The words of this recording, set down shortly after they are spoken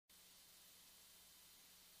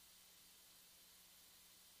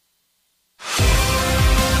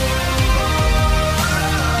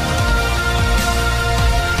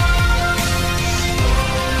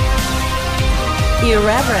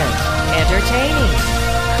Irreverent, entertaining,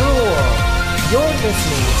 cool. You're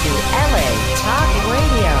listening to LA Talk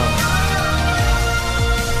Radio.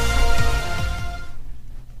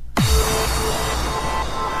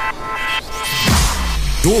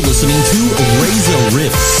 You're listening to Reza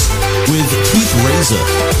Riffs with Keith Reza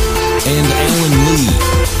and Allan Lee,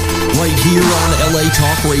 right here on LA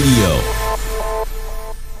Talk Radio.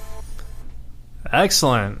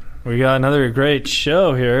 Excellent. We got another great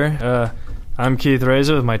show here. I'm Keith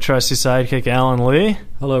Reza with my trusty sidekick, Allan Lee.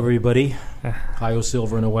 Hello, everybody. Io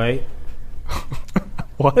Silver and away.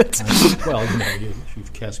 What? Well,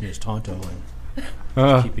 you've cast me as Tonto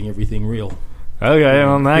and keeping everything real. Okay,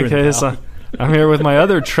 well, in that case, I'm here with my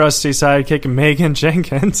other trusty sidekick, Megan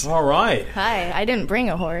Jenkins. All right. Hi, I didn't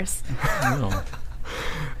bring a horse. No.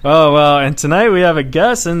 Oh, well, and tonight we have a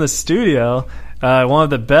guest in the studio. One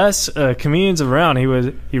of the best comedians around.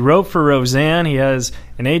 He wrote for Roseanne. He has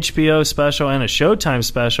an HBO special and a Showtime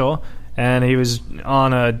special, and he was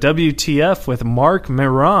on a WTF with Mark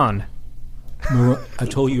Maron. I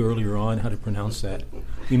told you earlier on how to pronounce that.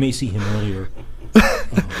 You may see him earlier,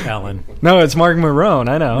 Allan. No, it's Mark Maron.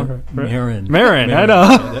 I know. Maron, I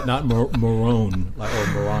know. Not Marone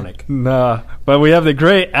or moronic. No, but we have the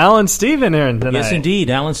great Allan Stephan here tonight. Yes,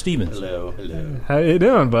 indeed, Allan Stephan. Hello. How you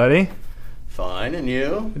doing, buddy? Fine, and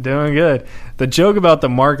you? Doing good. The joke about the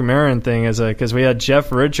Mark Maron thing is because we had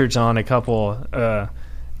Jeff Richards on a couple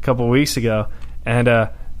weeks ago, and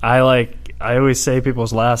I always say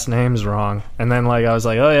people's last names wrong, and then I was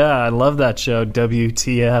like, oh yeah, I love that show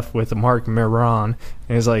WTF with Mark Maron,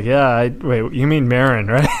 and he's like, yeah, wait, you mean Maron,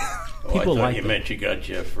 right? Oh, people I thought you meant you got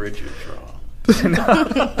Jeff Richards wrong. That's not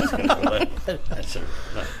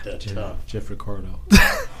that tough. Jeff Ricardo.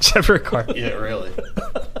 Jeff Ricardo. Yeah, really.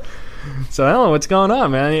 So, Allan, what's going on,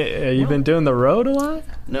 man? You been doing the road a lot?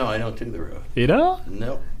 No, I don't do the road. You don't?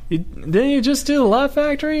 Nope. Didn't you just do the Laugh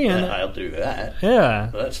Factory? And I'll do that. Yeah.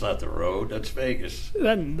 But that's not the road. That's Vegas.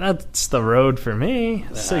 That's the road for me.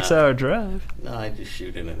 6-hour drive. No, I just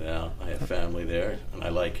shoot in and out. I have family there, and I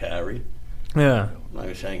like Harry. Yeah. I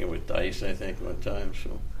was hanging with Dice, I think, one time.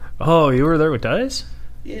 So. Oh, you were there with Dice?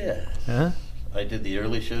 Yeah. Yeah? I did the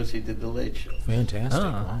early shows. He did the late shows. Fantastic.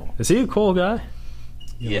 Oh. Wow. Is he a cool guy?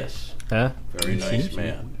 Yes. Yeah? Very nice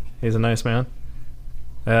man. He's a nice man?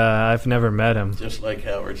 I've never met him. Just like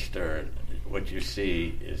Howard Stern, what you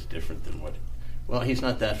see is different than what... Well, he's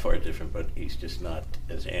not that far different, but he's just not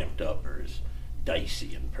as amped up or as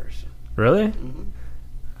dicey in person. Really? Mm-hmm.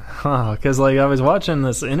 Huh, because I was watching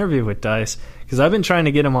this interview with Dice, because I've been trying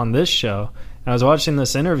to get him on this show. I was watching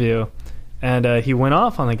this interview, and he went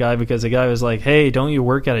off on the guy because the guy was like, hey, don't you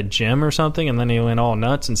work at a gym or something? And then he went all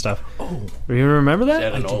nuts and stuff. Oh. You remember that?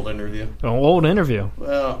 Is that an old interview? An old interview.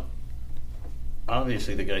 Well,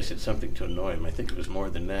 obviously the guy said something to annoy him. I think it was more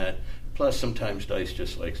than that. Plus, sometimes Dice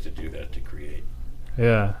just likes to do that to create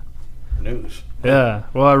news. Yeah.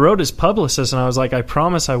 Well, I wrote his publicist, and I was like, I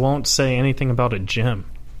promise I won't say anything about a gym.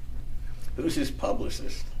 Who's his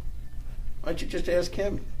publicist? Why don't you just ask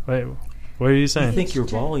him? Wait, what are you saying? I think your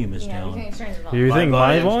volume is down. You can turn the volume. You think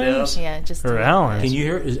my volume? Yeah, just or Allan? Can you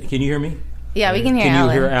hear me? Yeah, we can hear Can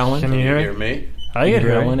Allan. you hear Allan? Can you hear me? I can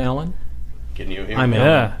hear Allan. Can you hear I'm me? Allan.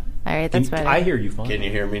 Yeah. All right, that's better. I hear you fine. Can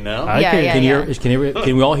you hear me now?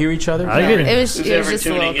 Can we all hear each other? It was Who's just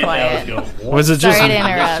a little quiet. Was it just? Sorry to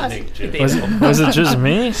interrupt. Was it just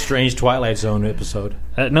me? Strange Twilight Zone episode.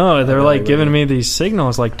 No, they're giving me these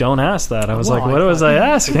signals don't ask that. I was what was I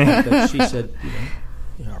asking? She said,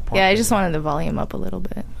 yeah, I just wanted the volume up a little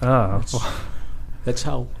bit. Oh. That's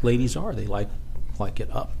how ladies are. They like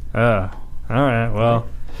it up. Oh. All right.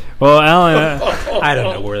 Well, Allan, I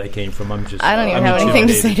don't know where they came from. I don't even have anything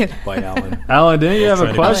to say to that. By Allan. Allan, didn't you have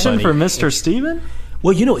a question for Mr. Stephan?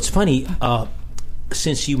 Well, it's funny.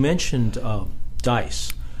 Since you mentioned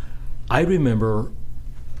Dice, I remember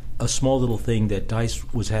a small little thing that Dice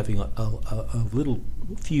was having a little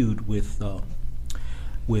feud with.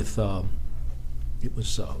 It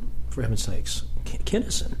was for heaven's sakes,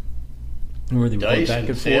 Kinnison. Remember they were Dice back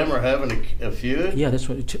and Sam forth? are having a feud? Yeah, that's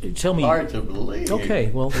what. Tell me. Hard to believe.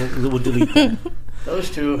 Okay, well, we'll delete that.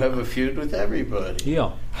 Those two have a feud with everybody.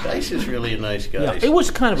 Yeah. Dice is really a nice guy. Yeah, it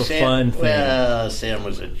was kind of a fun thing. Well, Sam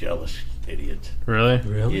was a jealous idiot. Really?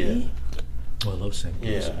 Really? Yeah. Well, I love Sam.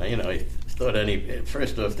 Yeah, he thought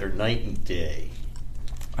first off, they're night and day.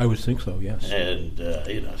 I would think so, yes. And,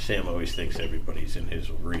 Sam always thinks everybody's in his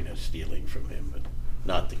arena stealing from him, but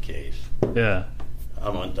not the case. Yeah.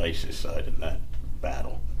 I'm on Dice's side in that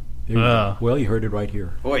battle. There you go. Well, you heard it right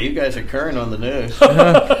here. Boy, you guys are current on the news.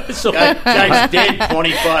 Guy's dead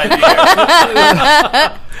 25 years.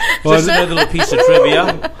 Just another little piece of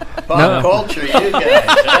trivia. Pop culture, you guys.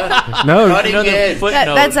 Huh? No, Cutting edge.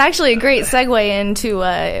 That's actually a great segue into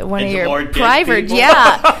one of Into your more dead private. people?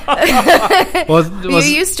 Yeah. You was,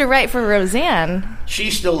 used to write for Roseanne.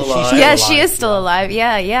 She's still alive. Yes, she is still alive.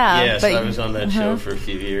 Yeah. Yes, But, I was on that show for a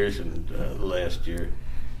few years, and last year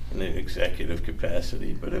in an executive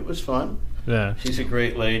capacity, but it was fun. yeah. She's a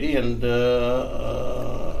great lady, and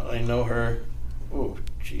I know her,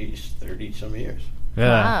 30-some years. Yeah.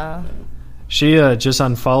 Wow. She just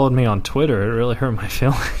unfollowed me on Twitter. It really hurt my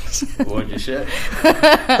feelings. What'd you say?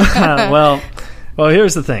 well,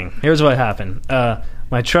 here's the thing. Here's what happened.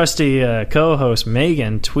 My trusty co-host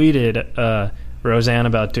Megan tweeted Roseanne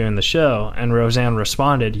about doing the show, and Roseanne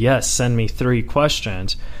responded, "Yes, send me 3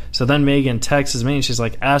 questions." So then Megan texts me, and she's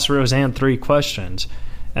like, "Ask Roseanne 3 questions."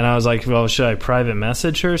 And I was like, "Well, should I private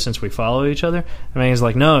message her since we follow each other?" And Megan's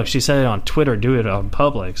like, "No, she said it on Twitter. Do it on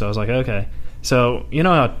public." So I was like, "Okay." So, you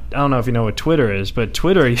know, I don't know if you know what Twitter is, but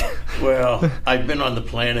Twitter... Well, I've been on the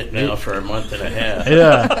planet now for a month and a half.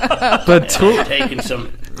 Yeah. But I've taken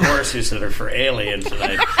some courses that are for aliens, and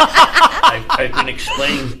I've been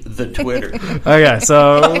explaining the Twitter. Okay,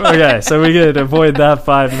 so we could avoid that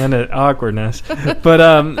 5-minute awkwardness.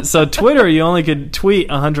 But so Twitter, you only could tweet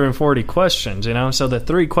 140 questions, you know? So the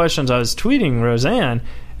 3 questions I was tweeting Roseanne,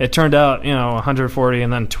 it turned out, 140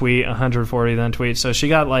 and then tweet, 140 then tweet. So she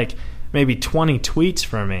got like maybe 20 tweets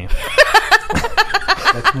from me.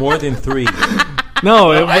 That's more than 3.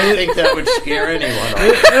 No, I think that would scare anyone.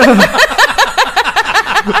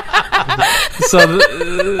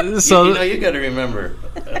 So you got to remember,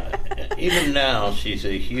 even now she's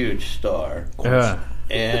a huge star,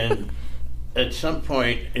 and at some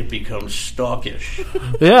point it becomes stalkish.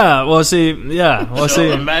 Yeah, so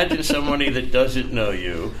imagine somebody that doesn't know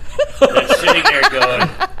you that's sitting there going,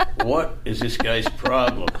 "What is this guy's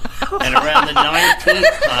problem?" And around the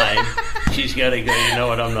 19th time, she's got to go, "You know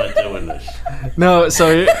what? I'm not doing this." No,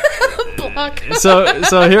 so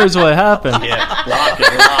here's what happened. Yeah, block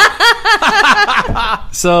and lock.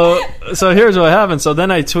 So here's what happened. So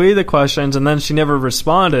then I tweeted the questions, and then she never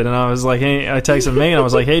responded. And I was like, "Hey," I texted Megan. I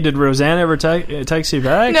was like, "Hey, did Roseanne ever text you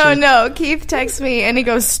back?" No. Keith texts me, and he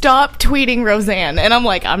goes, "Stop tweeting Roseanne," and I'm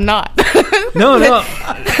like, "I'm not." No.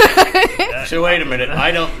 So wait a minute.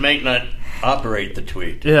 I may not operate the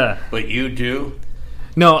tweet. Yeah, but you do.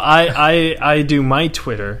 No, I do my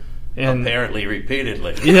Twitter, and apparently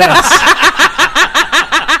repeatedly. Yes.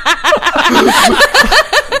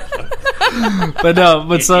 But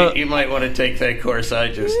you might want to take that course I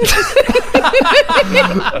just did.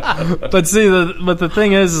 But see, the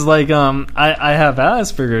thing is like I have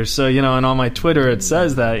Asperger's, so and on my Twitter it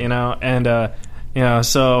says that, and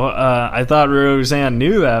so I thought Roseanne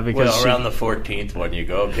knew that because around the 14th one you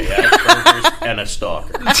go, okay, Asperger's and a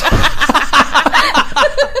stalker.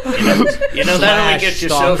 That only gets you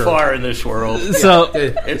so far in this world. So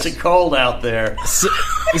it's a cold out there.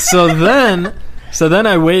 So then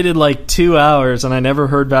I waited like 2 hours, and I never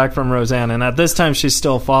heard back from Roseanne. And at this time, she's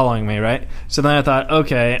still following me, right? So then I thought,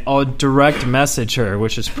 okay, I'll direct message her,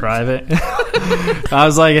 which is private. I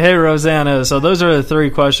was like, "Hey, Roseanne, so those are the 3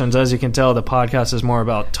 questions. As you can tell, the podcast is more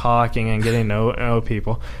about talking and getting to know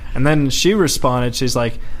people." And then she responded. She's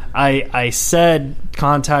like, I said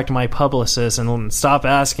contact my publicist and stop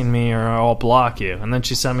asking me or I'll block you. And then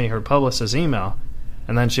she sent me her publicist's email.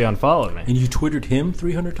 And then she unfollowed me. And you Twittered him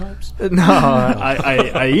 300 times? No,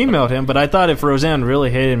 I emailed him, but I thought if Roseanne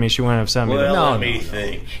really hated me, she wouldn't have sent me that. Well, let me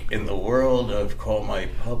think. In the world of call my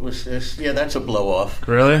publicist, that's a blow-off.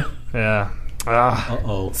 Really? Yeah.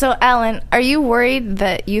 Uh-oh. So, Alan, are you worried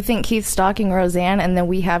that you think Keith's stalking Roseanne and then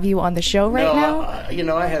we have you on the show right now?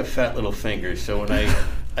 I have fat little fingers, so when I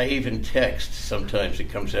even text, sometimes it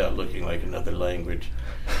comes out looking like another language.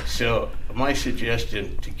 So my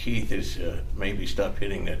suggestion to Keith is maybe stop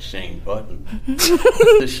hitting that same button.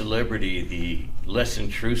 The celebrity, the less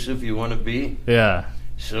intrusive you want to be. Yeah.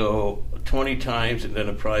 So 20 times and then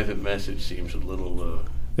a private message seems a little...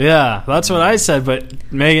 Yeah, that's what I said.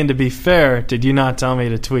 But Megan, to be fair, did you not tell me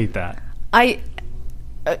to tweet that?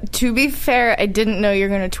 To be fair, I didn't know you were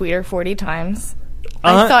going to tweet her 40 times.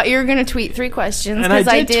 I thought you were going to tweet 3 questions because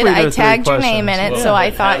I tagged your name in it, so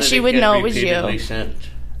I thought she would know it was you. Sent?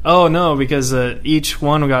 Oh, no, because each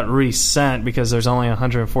one got resent because there's only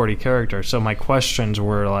 140 characters, so my questions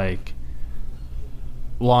were, like,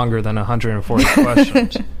 longer than 140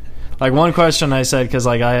 questions. Like, one question I said, because,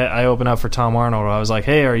 like, I opened up for Tom Arnold. I was like,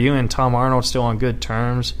 "Hey, are you and Tom Arnold still on good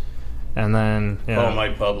terms?" And then... Oh, my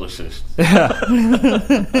publicist.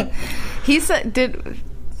 Yeah. He said...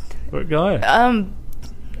 Go ahead.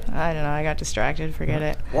 I don't know. I got distracted. Forget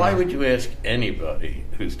it. Why would you ask anybody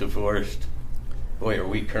who's divorced? Boy, are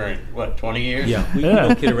we current, 20 years? Yeah, we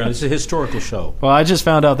don't kid around. It's a historical show. Well, I just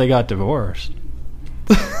found out they got divorced.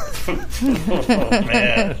 Oh,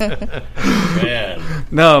 man.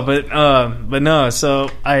 No, but no. So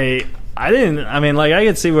I didn't. I mean, like, I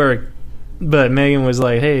could see where, but Megan was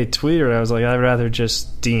like, "Hey, tweet her." I was like, "I'd rather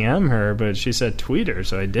just DM her," but she said tweet her,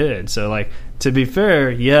 so I did. So, like, to be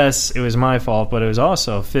fair, yes, it was my fault, but it was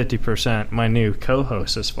also 50% my new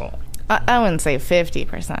co-host's fault. I wouldn't say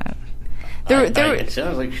 50%. It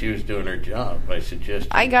sounds like she was doing her job by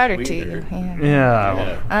suggesting. I got her to tweet you. her.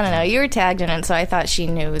 Yeah. I don't know. You were tagged in it, so I thought she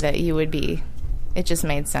knew that you would be. It just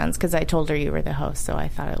made sense because I told her you were the host, so I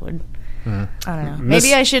thought it would. I don't know.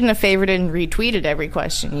 Maybe I shouldn't have favorited and retweeted every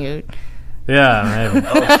question you. Yeah, maybe.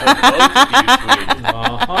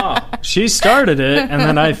 She started it, and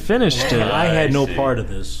then I finished it. I had no part of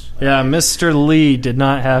this. Yeah, Mr. Lee did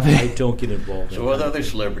not have I it. don't get involved. So what other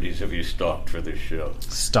celebrities have you stalked for this show?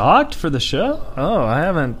 Stalked for the show? Oh, I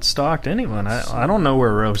haven't stalked anyone. I don't know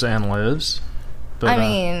where Roseanne lives. But, I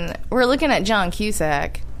mean, we're looking at John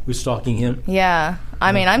Cusack. We're stalking him? Yeah.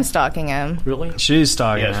 I mean, I'm stalking him. Really? she's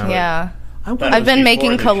stalking Yes. him. Yeah. That I've been was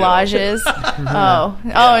making before the collages.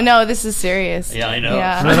 Oh, no, this is serious. Yeah, I know.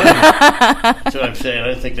 Yeah. That's what I'm saying. I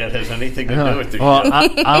don't think that has anything to do with the Well,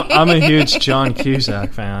 show. I'm a huge John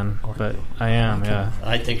Cusack fan, but I am, yeah.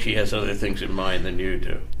 I think she has other things in mind than you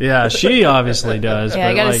do. Yeah, she obviously does. Yeah,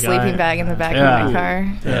 but I got a like, sleeping bag in the back of my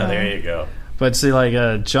car. Yeah, there you go. But see,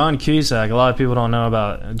 like John Cusack, a lot of people don't know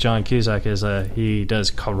about John Cusack is he does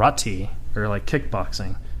karate or like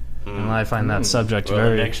kickboxing. And I find that subject Well,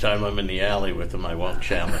 very... next time I'm in the alley with him, I won't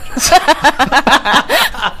challenge him.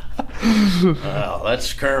 Well,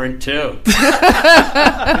 that's current, too.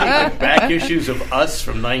 Back issues of Us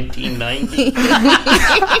from 1990.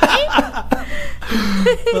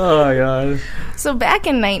 Oh, my God. So back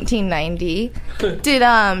in 1990,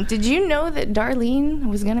 did you know that Darlene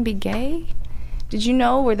was going to be gay? Did you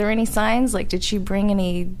know? Were there any signs? Like, did she bring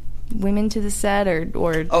any women to the set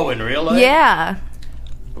or? Oh, in real life? Yeah.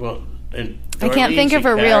 Well, I can't think of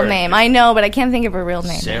her real name. I know, but I can't think of her real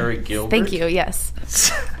name. Sarah Gilbert? Thank you, yes.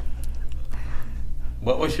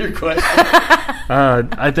 What was your question?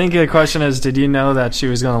 I think the question is, did you know that she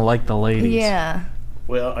was going to like the ladies? Yeah.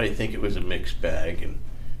 Well, I think it was a mixed bag, and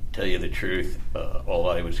tell you the truth, all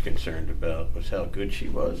I was concerned about was how good she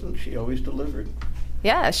was, and she always delivered.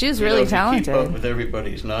 Yeah, she was really talented. You keep up with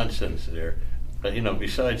everybody's nonsense there.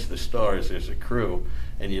 Besides the stars, there's a crew,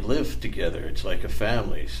 and you live together. It's like a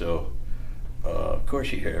family. So, of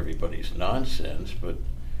course, you hear everybody's nonsense, but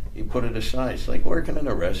you put it aside. It's like working in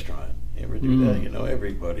a restaurant. You ever do that? You know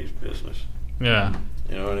everybody's business. Yeah.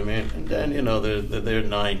 You know what I mean? And then, they're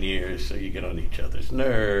 9 years, so you get on each other's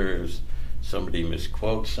nerves. Somebody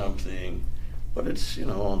misquotes something. But it's,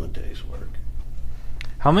 all in the day's work.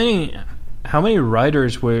 How many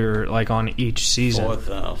writers were, like, on each season?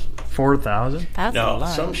 4,000. 4,000? That's a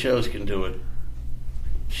lot. Some shows can do it.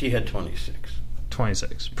 She had 26.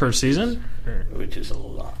 26. Per season? Which is a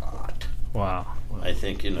lot. Wow. I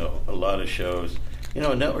think, a lot of shows.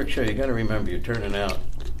 A network show, you got to remember, you're turning out,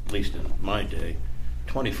 at least in my day,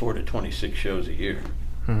 24 to 26 shows a year.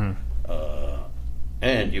 Mm-hmm.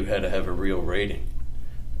 And you had to have a real rating.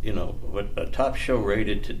 What a top show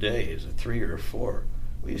rated today is a 3 or a 4.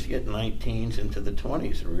 We used to get 19s into the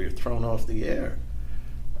 20s, and we were thrown off the air.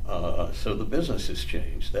 So the business has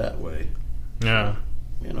changed that way. Yeah.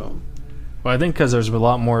 Well, I think because there's a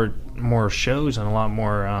lot more shows and a lot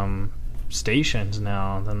more stations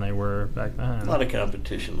now than they were back then. A lot of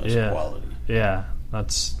competition, less quality. Yeah,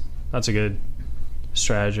 that's a good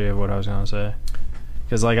strategy of what I was going to say.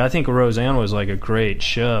 Because, I think Roseanne was, a great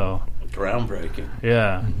show. Groundbreaking.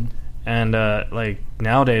 Yeah. Mm-hmm. And,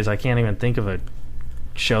 nowadays I can't even think of a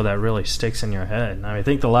show that really sticks in your head. I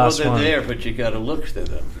think the last one... Well, they're there, but you got to look to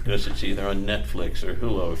them because it's either on Netflix or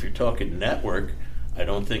Hulu. If you're talking network, I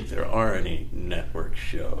don't think there are any network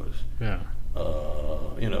shows. Yeah.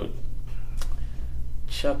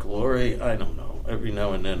 Chuck Lorre, I don't know. Every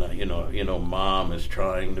now and then, Mom is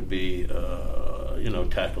trying to be,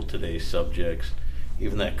 tackle today's subjects.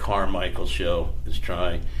 Even that Carmichael show is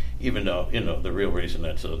trying. Even though, the real reason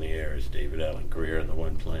that's on the air is David Alan Grier and the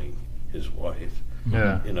one playing his wife.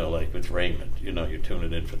 Yeah. Like with Raymond, you're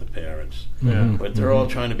tuning in for the parents. Yeah. But they're all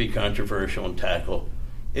trying to be controversial and tackle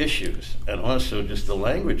issues. And also just the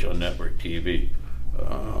language on network TV.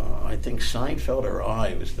 I think Seinfeld or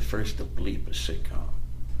I was the first to bleep a sitcom.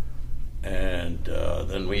 And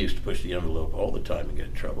then we used to push the envelope all the time and get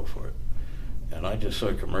in trouble for it. And I just saw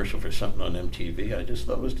a commercial for something on MTV. I just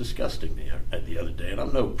thought it was disgusting the other day. And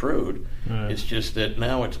I'm no prude. It's just that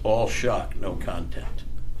now it's all shock, no content.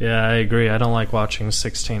 Yeah, I agree. I don't like watching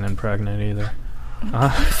 16 and Pregnant either.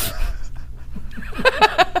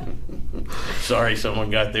 Sorry someone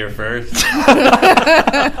got there first.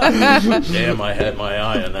 Damn, I had my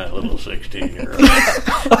eye on that little 16-year-old.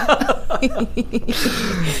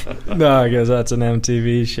 No, I guess that's an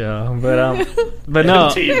MTV show. But no.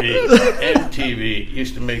 MTV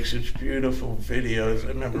used to make such beautiful videos. I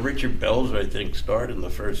remember Richard Belzer, I think, starred in the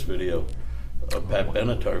first video. A Pat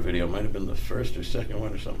Benatar video. Might have been the first or second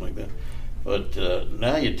one or something like that. But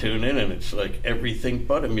now you tune in and it's like everything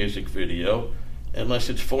but a music video, unless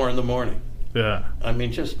it's 4 a.m. Yeah. I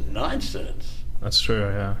mean, just nonsense. That's true,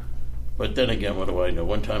 yeah. But then again, what do I know?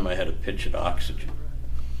 One time I had a pitch at Oxygen,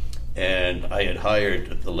 and I had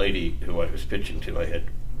hired the lady who I was pitching to. I had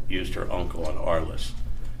used her uncle on our list.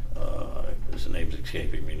 His name's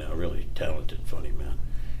escaping me now. Really talented, funny man.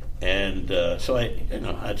 And so I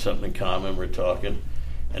had something in common. We're talking.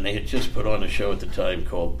 And they had just put on a show at the time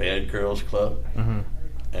called Bad Girls Club. Mm-hmm.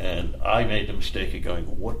 And I made the mistake of going,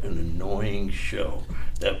 what an annoying show.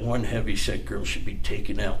 That one heavy-set girl should be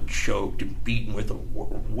taken out and choked and beaten with a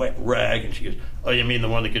wet rag. And she goes, oh, you mean the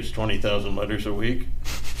one that gets 20,000 letters a week?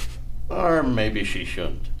 Or maybe she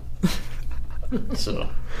shouldn't. So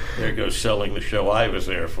there goes selling the show I was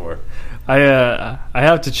there for. I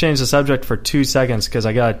have to change the subject for 2 seconds because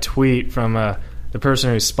I got a tweet from the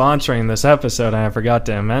person who's sponsoring this episode, and I forgot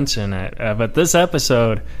to mention it. But this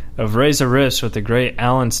episode of Razor Riffs with the great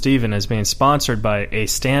Allan Stephan is being sponsored by a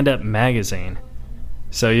stand-up magazine.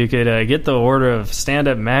 So you could get the order of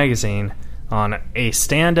stand-up magazine on a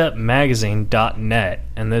standupmagazine.net.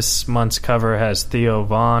 And this month's cover has Theo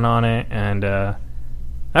Vaughn on it. And all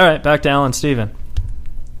right, back to Allan Stephan.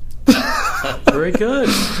 Very good.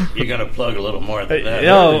 You're going to plug a little more than that.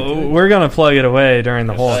 We're going to plug it away during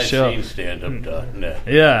the whole show. I've seen standup.net.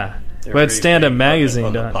 Yeah, but stand-up magazine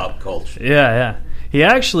on the pop culture. Yeah. He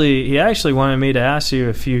actually wanted me to ask you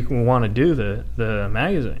if you want to do the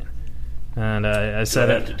magazine, and I said,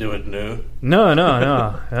 do I have to do it new? No.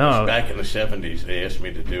 Back in the 70s, they asked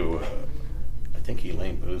me to do. I think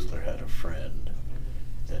Elaine Boozler had a friend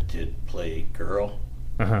that did play girl.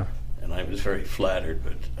 Uh-huh. And I was very flattered,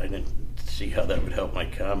 but I didn't see how that would help my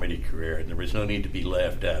comedy career. And there was no need to be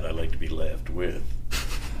laughed at. I like to be laughed with.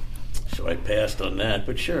 So I passed on that.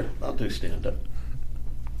 But sure, I'll do stand-up.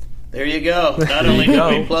 There you go. Not only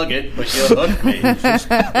did we plug it, but you hooked me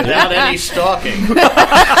without any stalking.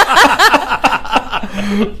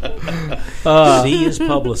 C is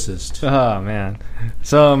publicist. Oh, man.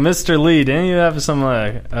 So, Mr. Lee, didn't you have some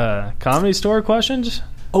Comedy Store questions?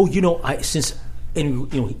 Oh,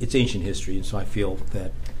 it's ancient history, and so I feel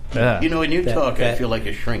that. Yeah. When you talk, I feel like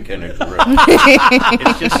a shrink entered the room.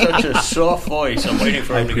 It's just such a soft voice. I'm waiting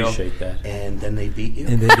for him to go. I appreciate that. And then they beat you.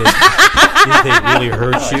 And then did they really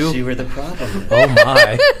hurt you? I see where the problem is. Oh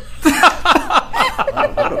my!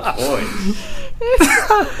 Wow, what a voice!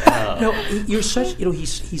 No, you're such.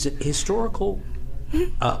 He's a historical.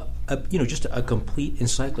 Just a complete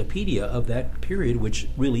encyclopedia of that period, which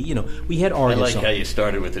really, we had Argus. I like how you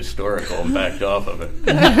started with historical and backed off of it.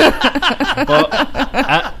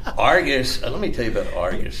 Argus, let me tell you about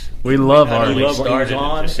Argus. We love Argus. We started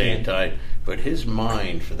at the same time, but his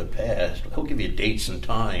mind for the past, he'll give you dates and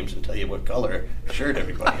times and tell you what color shirt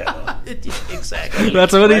everybody had on. Exactly.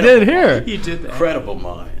 That's what he did here. He did that. Incredible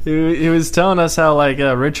mind. He was telling us how,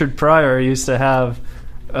 Richard Pryor used to have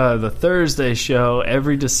the Thursday show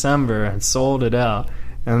every December and sold it out.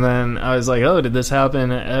 And then I was like, oh, did this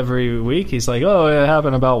happen every week? He's like, oh, it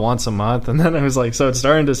happened about once a month. And then I was like, so it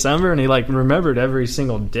started in December? And he remembered every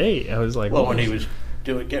single date. I was like, well, when he was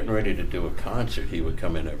getting ready to do a concert, he would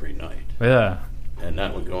come in every night. Yeah. And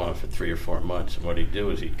that would go on for 3 or 4 months. And what he'd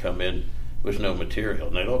do is he'd come in with no material.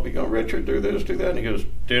 And they'd all be going, Richard, do this, do that. And he goes,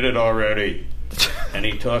 did it already. And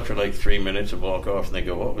he'd talk for 3 minutes and walk off, and they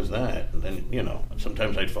go, what was that? And then,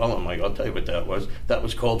 sometimes I'd follow him, I'll tell you what that was. That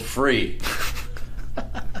was called free.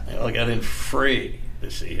 I got in free to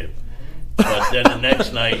see him. But then the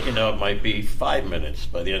next night, it might be 5 minutes.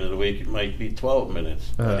 By the end of the week, it might be 12 minutes.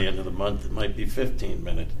 By the end of the month, it might be 15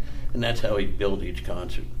 minutes. And that's how he'd build each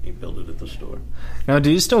concert. He'd build it at the store. Now, do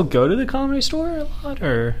you still go to the Comedy Store a lot,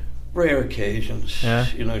 or? Rare occasions. Yeah.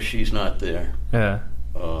 She's not there. Yeah.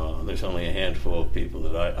 There's only a handful of people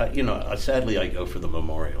that I sadly I go for the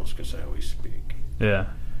memorials because I always speak. Yeah.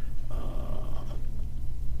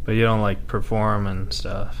 But you don't perform and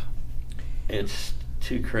stuff. It's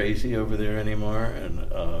too crazy over there anymore, and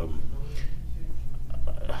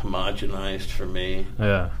homogenized for me.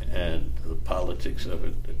 Yeah. And the politics of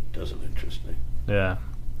it doesn't interest me. Yeah,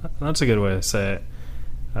 that's a good way to say it.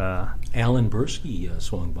 Alan Bursky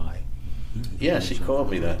swung by. Yes, he called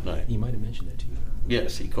me that night. He might have mentioned that to you.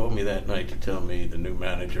 Yes, he called me that night to tell me the new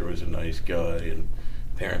manager was a nice guy, and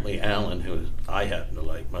apparently Alan, who I happen to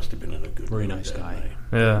like, must have been in a good Very mood nice that guy. night.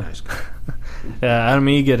 Yeah. Very nice guy. Yeah, Adam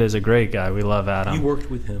Egid is a great guy. We love Adam. You worked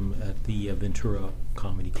with him at the Ventura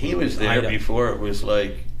Comedy Club. He was there before it was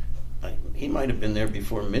like, he might have been there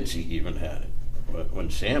before Mitzi even had it, when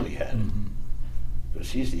Sammy had it.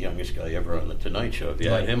 Because he's the youngest guy ever on The Tonight Show. Have you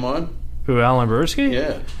had him on? Who, Alan Bursky?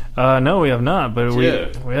 Yeah. No, we have not. But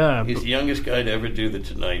yeah. He's the youngest guy to ever do The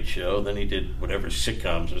Tonight Show. Then he did whatever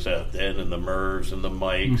sitcoms was out then, and the Mervs and the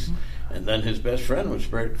Mikes. And then his best friend was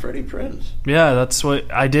Freddie Prinze. Yeah, that's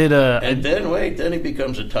what I did. Then he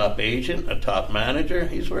becomes a top agent, a top manager.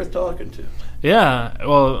 He's worth talking to. Yeah,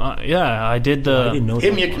 well, I did the... I didn't know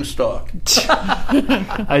him you can stalk.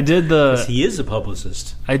 I did the... 'Cause he is a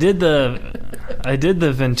publicist. I did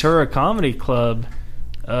the Ventura Comedy Club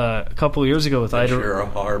a couple years ago with Ventura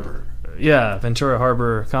Harbor. Yeah, Ventura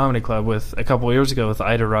Harbor Comedy Club with a couple years ago with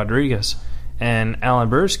Ida Rodriguez. And Alan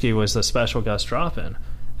Bursky was the special guest drop-in.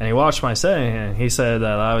 And he watched my set, and he said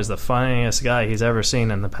that I was the funniest guy he's ever seen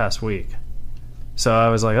in the past week. So I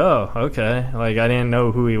was like, oh, okay. Like, I didn't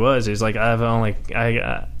know who he was. He's like, I'm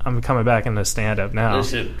coming back into stand-up now.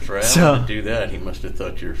 Listen, for Alan to do that, he must have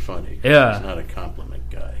thought you were funny. Yeah. He's not a compliment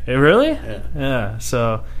guy. Really? Yeah.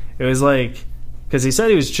 So it was like, because he said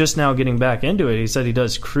he was just now getting back into it. He said he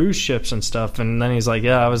does cruise ships and stuff. And then he's like,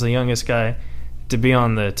 yeah, I was the youngest guy to be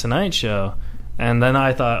on The Tonight Show. And then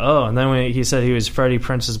I thought, oh, and then when he said he was Freddie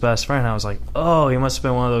Prince's best friend, I was like, oh, he must have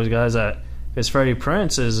been one of those guys that, because Freddie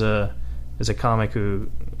Prince is a comic who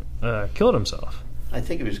killed himself. I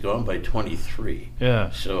think he was gone by 23. Yeah.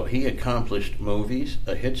 So he accomplished movies,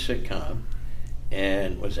 a hit sitcom,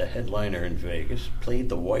 and was a headliner in Vegas, played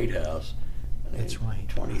the White House. That's right.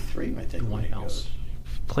 23, I think. The White House.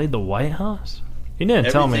 Played the White House? He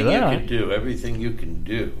didn't tell me that. Everything you can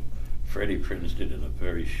do, Freddie Prinze did in a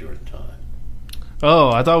very short time.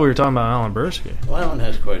 Oh, I thought we were talking about Alan Bursky. Well, Alan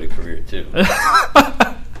has quite a career, too.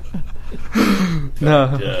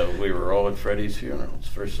 No. We were all at Freddie's funeral. It's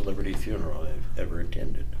the first celebrity funeral I've ever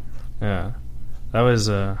attended. Yeah. That was...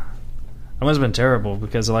 that must have been terrible,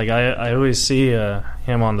 because like I always see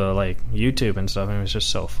him on the like YouTube and stuff, and it was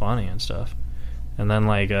just so funny and stuff. And then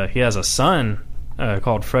like he has a son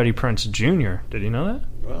called Freddie Prinze Jr. Did you know that?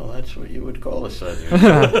 Well, that's what you would call a son.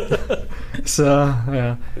 So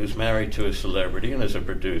yeah, who's married to a celebrity and is a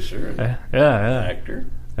producer and actor.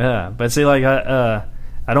 Yeah, but see, like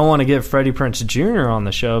I don't want to get Freddie Prinze Jr. on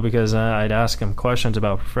the show because I'd ask him questions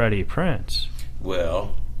about Freddie Prinze.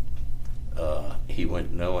 Well, he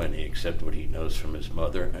wouldn't know any except what he knows from his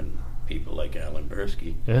mother and people like Alan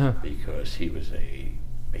Bursky. Yeah, because he was a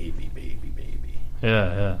baby.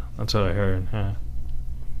 Yeah, that's what I heard. Yeah.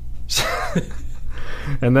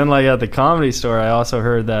 And then, like at the Comedy Store, I also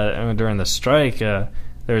heard that during the strike, there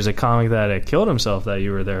was a comic that had killed himself that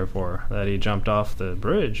you were there for. That he jumped off the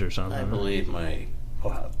bridge or something. I believe my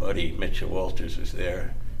buddy Mitchell Walters was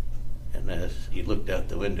there, and as he looked out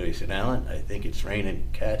the window, he said, "Alan, I think it's raining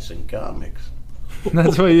cats and comics."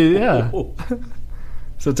 That's what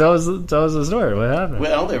So tell us the story. What happened?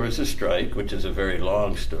 Well, there was a strike, which is a very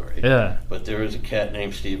long story. Yeah. But there was a cat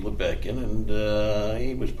named Steve Lebeckin, and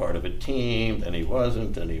he was part of a team. Then he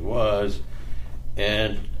wasn't. Then he was,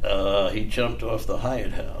 and he jumped off the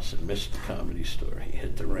Hyatt House and missed the Comedy Store. He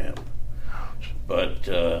hit the ramp.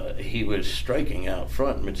 But he was striking out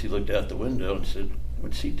front. And Mitzi looked out the window and said,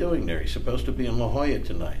 "What's he doing there? He's supposed to be in La Jolla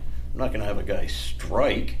tonight. I'm not going to have a guy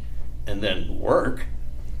strike and then work."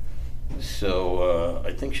 So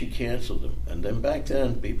I think she canceled him. And then back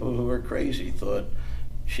then, people who were crazy thought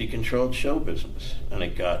she controlled show business, and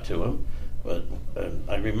it got to him. But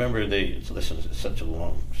I remember listen, it's such a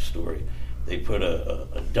long story. They put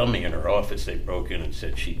a dummy in her office. They broke in and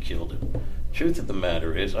said she killed him. Truth of the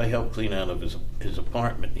matter is, I helped clean out of his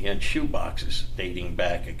apartment. He had shoe boxes dating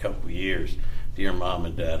back a couple years. "Dear Mom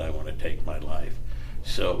and Dad, I want to take my life."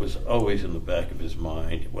 So it was always in the back of his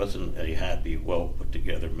mind. It wasn't a happy,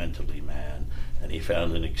 well-put-together mentally man, and he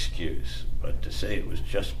found an excuse. But to say it was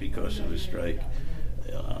just because of the strike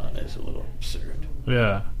is a little absurd.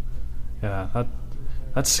 Yeah.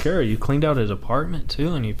 That's scary. You cleaned out his apartment,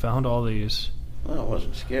 too, and you found all these... Well, it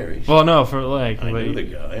wasn't scary. Well, no, for like... I knew the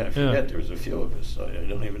guy. I forget there was a few of us. So I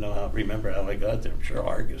don't even remember how I got there. I'm sure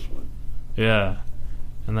Argus would. Yeah.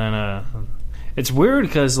 And then, it's weird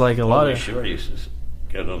because, like, a lot of... Sure used to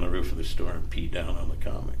get on the roof of the store and pee down on the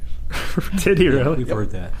comics. Did he really? We've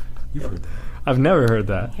heard that. You've heard that. I've never heard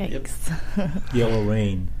that. Yikes. Yellow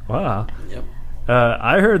Rain. Wow. Yep.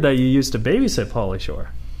 I heard that you used to babysit Pauly Shore.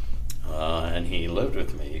 And he lived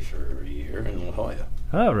with me for a year in La Jolla.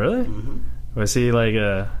 Oh, really? Mm-hmm. Was he like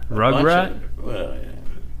a rugrat? Well,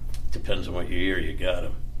 depends on what year you got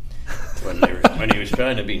him. When he was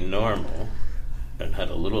trying to be normal and had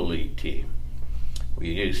a little league team, we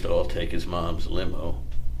used to all take his mom's limo,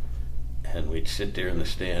 and we'd sit there in the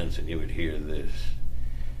stands, and you would hear this.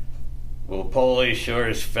 Will Pauly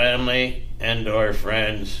Shore's family and our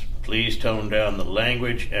friends please tone down the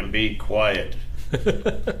language and be quiet?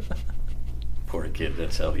 Poor kid,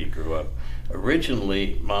 that's how he grew up.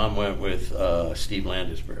 Originally, Mom went with Steve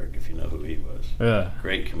Landesberg, if you know who he was. Yeah.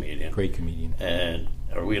 Great comedian. And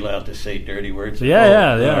are we allowed to say dirty words?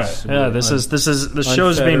 Yeah. This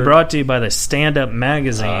show's being brought to you by the Stand Up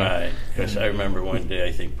magazine. All right. Because I remember one day,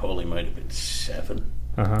 I think Pauly might have been 7.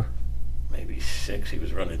 Maybe 6. He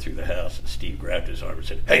was running through the house, and Steve grabbed his arm and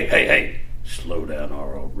said, Hey, slow down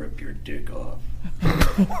or I'll rip your dick off.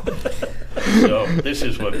 So this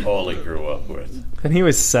is what Pauly grew up with. And he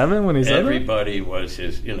was 7 when he said that? Everybody was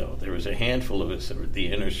his, there was a handful of us,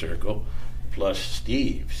 the inner circle, plus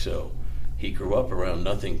Steve. So he grew up around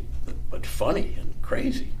nothing but funny and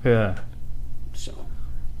crazy. Yeah. So.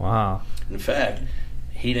 Wow. In fact,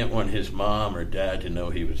 he didn't want his mom or dad to know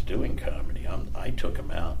he was doing comedy. I took him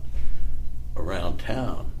out around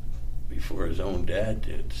town before his own dad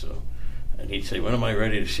did. So, and he'd say, "When am I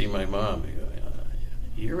ready to see my mom?" He'd go,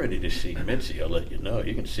 "You're ready to see Mitzi. I'll let you know.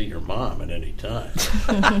 You can see your mom at any time,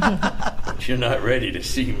 but you're not ready to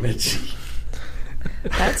see Mitzi."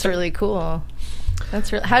 That's really cool.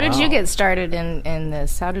 How did you get started in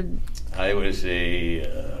this? I was a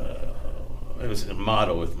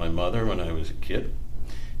model with my mother when I was a kid.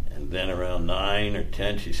 And then around 9 or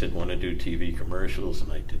 10, she said, "Want to do TV commercials?"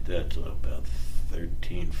 And I did that till about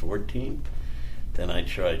 13, 14. Then I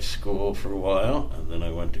tried school for a while, and then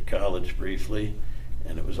I went to college briefly,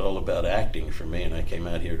 and it was all about acting for me, and I came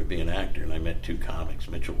out here to be an actor, and I met 2 comics,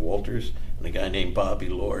 Mitchell Walters and a guy named Bobby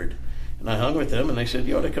Lord. And I hung with them, and they said,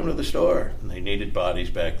 "You ought to come to the store." And they needed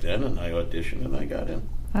bodies back then, and I auditioned, and I got in.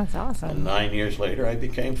 That's awesome. And 9 years later, I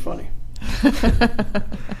became funny.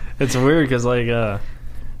 It's weird because,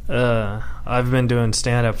 I've been doing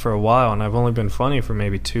stand-up for a while, and I've only been funny for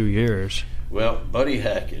maybe 2 years. Well, Buddy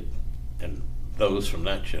Hackett and those from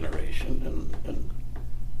that generation, and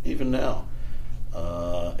even now,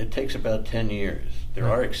 it takes about 10 years. There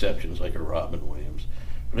are exceptions like a Robin Williams,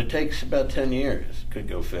 but it takes about 10 years. Could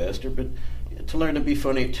go faster, but to learn to be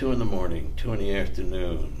funny at 2 in the morning, 2 in the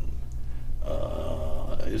afternoon,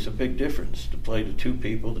 is a big difference. To play to 2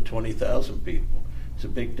 people, to 20,000 people, it's a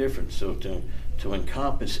big difference. So to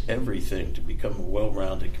encompass everything, to become a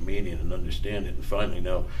well-rounded comedian and understand it and finally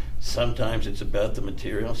know sometimes it's about the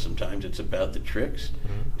material, sometimes it's about the tricks.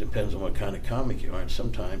 Depends on what kind of comic you are, and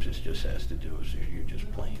sometimes it just has to do with you're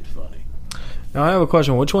just plain funny. Now I have a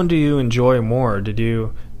question. Which one do you enjoy more? Did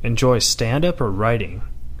you enjoy stand-up or writing?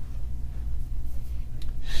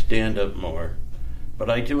 Stand-up more. But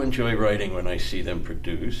I do enjoy writing when I see them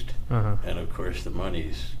produced. And of course the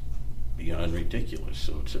money's beyond ridiculous,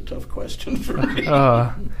 so it's a tough question for me.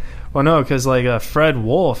 Well, no, because Fred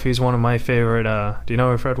Wolf, he's one of my favorite. Do you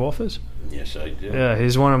know who Fred Wolf is? Yes, I do. Yeah,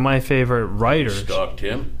 he's one of my favorite writers. You stalked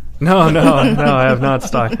him? No, I have not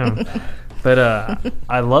stalked him. But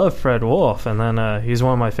I love Fred Wolf, and then he's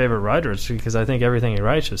one of my favorite writers because I think everything he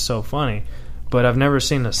writes is so funny. But I've never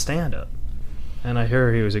seen a stand-up, and I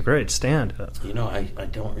hear he was a great stand-up. I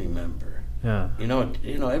don't remember. Yeah.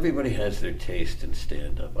 Everybody has their taste in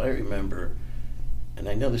stand-up. I remember, and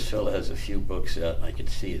I know this fellow has a few books out, and I could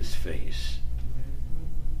see his face.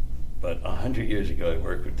 But 100 years ago, I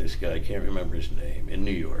worked with this guy, I can't remember his name, in New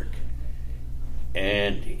York.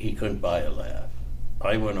 And he couldn't buy a laugh.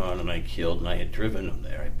 I went on and I killed, and I had driven him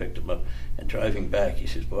there. I picked him up, and driving back, he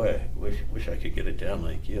says, "Boy, I wish I could get it down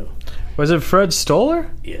like you." Was it Fred Stoller?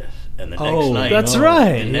 Yes. And the next night... that's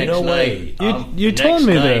right. The next night... You told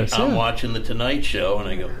me this. I'm watching The Tonight Show, and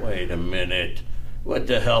I go, "Wait a minute. What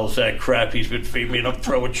the hell's that crap he's been feeding me? And I'm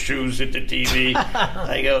throwing shoes at the TV."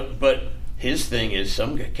 I go, but his thing is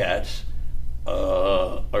some cats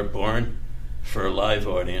are born for a live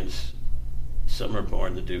audience. Some are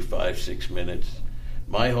born to do 5-6 minutes.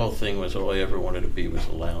 My whole thing was all I ever wanted to be was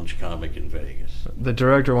a lounge comic in Vegas. The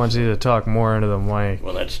director wants you to talk more into the mic.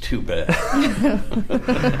 Well, that's too bad.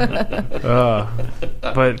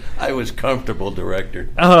 But I was comfortable, director.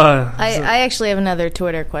 I actually have another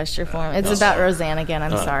Twitter question for him. It's about Roseanne again.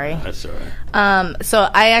 I'm sorry. That's all right. So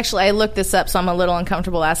I looked this up, so I'm a little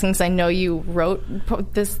uncomfortable asking because I know you wrote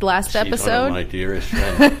this last episode. She's one of my dearest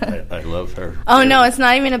friends. I love her. Oh, no, it's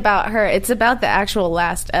not even about her. It's about the actual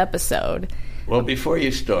last episode. Well, before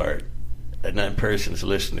you start, and that person's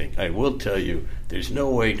listening, I will tell you there's no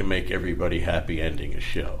way to make everybody happy ending a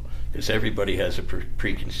show, because everybody has a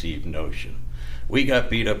preconceived notion. We got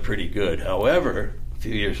beat up pretty good. However, a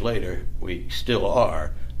few years later, we still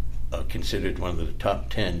are considered one of the top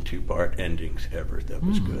 10 two-part endings ever. That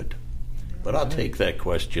was good. But I'll take that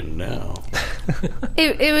question now.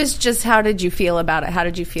 It was just, how did you feel about it? How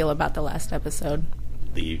did you feel about the last episode?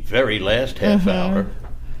 The very last half hour,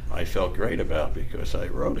 I felt great about because I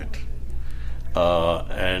wrote it.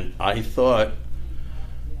 And I thought,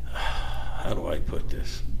 how do I put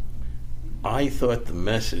this? I thought the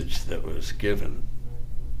message that was given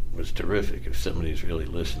was terrific if somebody's really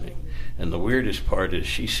listening. And the weirdest part is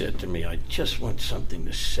she said to me, I just want something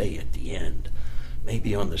to say at the end,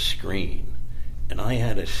 maybe on the screen. And I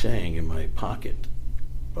had a saying in my pocket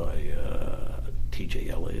by T.J.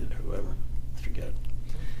 Elliott or whoever, I forget.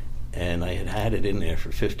 And I had it in there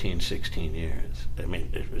for 15, 16 years. I mean,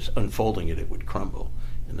 it was unfolding it would crumble.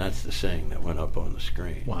 And that's the saying that went up on the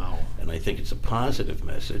screen. Wow. And I think it's a positive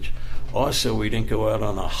message. Also, we didn't go out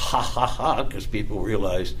on a ha-ha-ha because people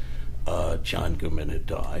realized John Goodman had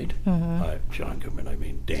died. John Goodman, I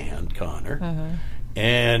mean Dan Connor.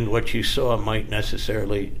 And what you saw might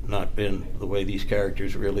necessarily not been the way these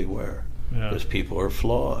characters really were, because people are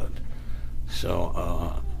flawed.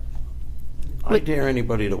 So I dare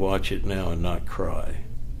anybody to watch it now and not cry,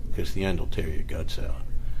 because the end will tear your guts out.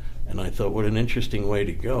 And I thought, what an interesting way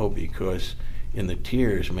to go, because in the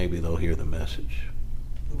tears, maybe they'll hear the message.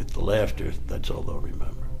 With the laughter, that's all they'll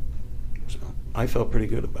remember. So I felt pretty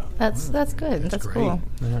good about it. That's good. That's great.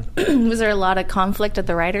 Cool. Was there a lot of conflict at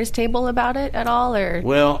the writers' table about it at all, or?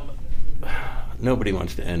 Well, nobody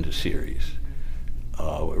wants to end a series.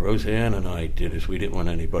 What Roseanne and I did is we didn't want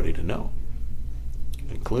anybody to know,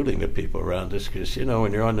 including the people around us, because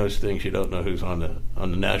when you're on those things, you don't know who's on the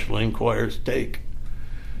National Enquirer's take.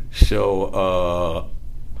 So,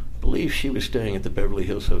 I believe she was staying at the Beverly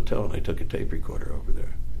Hills Hotel, and I took a tape recorder over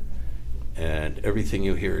there. And everything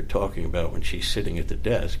you hear her talking about when she's sitting at the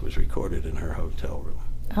desk was recorded in her hotel room.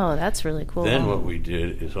 Oh, that's really cool. Then what we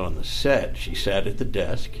did is on the set, she sat at the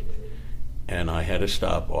desk, and I had a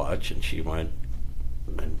stopwatch, and she went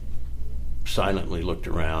and silently looked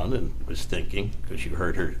around and was thinking, because you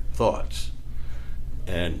heard her thoughts.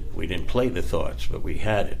 And we didn't play the thoughts, but we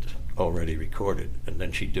had it already recorded. And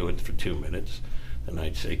then she'd do it for 2 minutes, then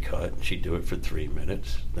I'd say cut, and she'd do it for 3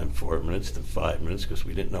 minutes, then 4 minutes, then 5 minutes, because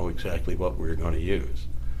we didn't know exactly what we were going to use.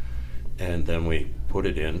 And then we put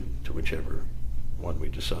it in to whichever one we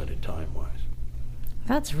decided time-wise.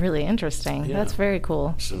 That's really interesting. Yeah. That's very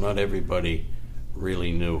cool. So not everybody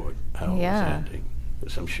really knew how it was ending,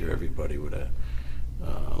 because I'm sure everybody would have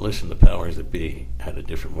listened. The powers that be had a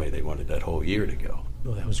different way they wanted that whole year to go.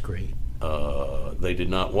 Oh, that was great. They did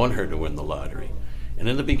not want her to win the lottery. And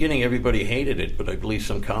in the beginning, everybody hated it, but I believe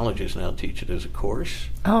some colleges now teach it as a course.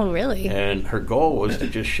 Oh, really? And her goal was to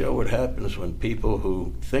just show what happens when people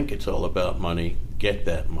who think it's all about money get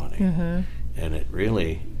that money. And it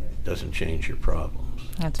really doesn't change your problems.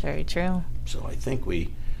 That's very true. So I think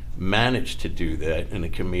we managed to do that in a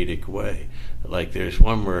comedic way. Like there's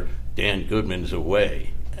one where Dan Goodman's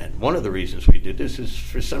away. And one of the reasons we did this is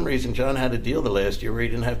for some reason John had a deal the last year where he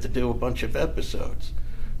didn't have to do a bunch of episodes.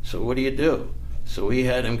 So what do? So we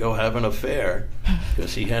had him go have an affair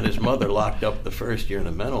because he had his mother locked up the first year in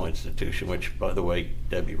a mental institution, which, by the way,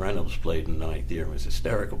 Debbie Reynolds played in the 9th year and was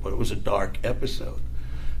hysterical, but it was a dark episode.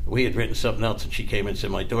 We had written something else, and she came in and said,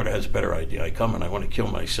 my daughter has a better idea. I come and I want to kill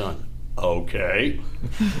my son. Okay.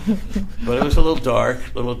 But it was a little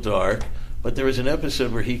dark. But there was an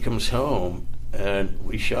episode where he comes home, and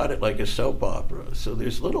we shot it like a soap opera. So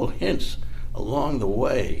there's little hints along the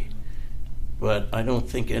way. But I don't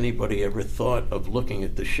think anybody ever thought of looking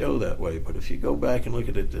at the show that way. But if you go back and look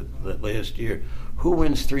at it that last year, who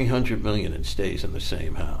wins $300 million and stays in the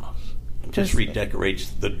same house and just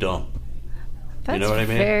redecorates the dump? That's you know what I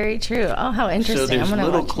mean? Very true. Oh, how interesting. So there's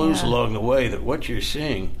little clues that. along the way that what you're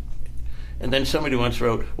seeing. And then somebody once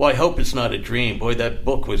wrote, well, I hope it's not a dream. Boy, that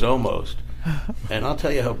book was almost. And I'll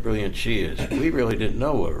tell you how brilliant she is. We really didn't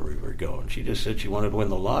know where we were going. She just said she wanted to win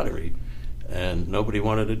the lottery. And nobody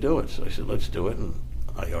wanted to do it. So I said, let's do it. And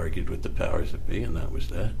I argued with the powers that be, and that was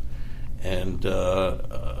that. And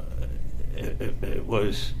it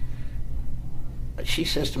was... She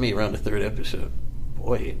says to me around the third episode,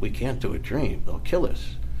 boy, we can't do a dream. They'll kill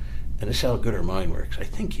us. And this is how good her mind works. I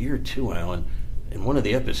think year 2, Alan, in one of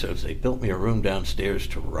the episodes, they built me a room downstairs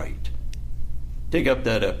to write. Dig up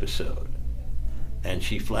that episode. And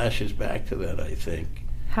she flashes back to that, I think.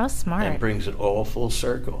 How smart. And brings it all full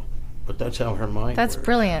circle. But that's how her mind works. That's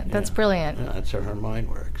brilliant. Yeah. That's brilliant. Yeah, that's how her mind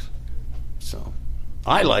works. So,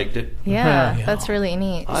 I liked it. Yeah, that's really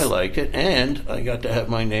neat. I liked it, and I got to have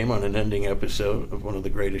my name on an ending episode of one of the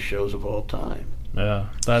greatest shows of all time. Yeah,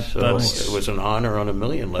 it was an honor on a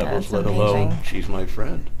million levels. Let alone she's my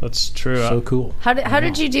friend. That's true. So cool. How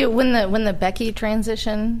did you do when the Becky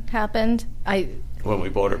transition happened? When we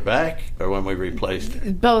brought her back, or when we replaced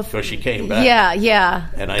her? Both. Because she came back. Yeah.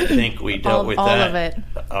 And I think we dealt with all that of it.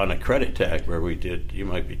 On a credit tag where we did. You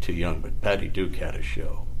might be too young, but Patty Duke had a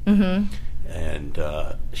show. Mm-hmm. And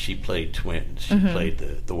she played twins. She played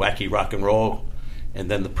the wacky rock and roll,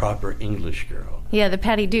 and then the proper English girl. Yeah, the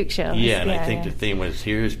Patty Duke show. Yeah, and I think the theme was,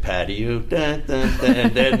 here's Patty, you, dun, dun, dun,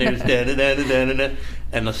 and then there's da da da da da da,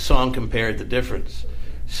 and the song compared the difference.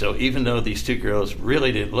 So even though these two girls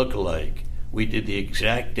really didn't look alike, we did the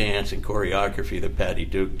exact dance and choreography that Patty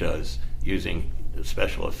Duke does using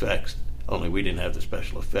special effects, only we didn't have the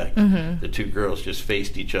special effects. Mm-hmm. The two girls just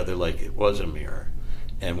faced each other like it was a mirror.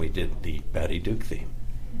 And we did the Patty Duke theme.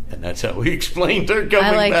 And that's how we explained her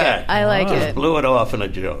coming back. I like it. Just blew it off in a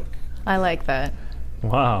joke. I like that.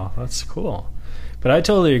 Wow, that's cool. But I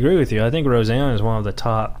totally agree with you. I think Roseanne is one of the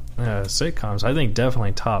top sitcoms. I think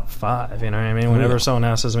definitely top 5. You know what I mean? Whenever someone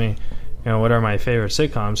asks me, what are my favorite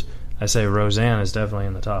sitcoms, I say Roseanne is definitely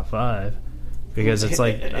in the top 5. Because it's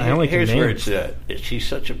like, I only can name... Here's where it's at. She's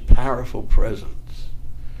such a powerful presence.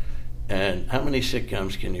 And how many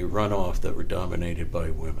sitcoms can you run off that were dominated by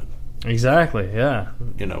women? Exactly, yeah.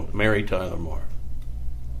 Mary Tyler Moore.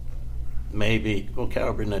 Maybe. Well,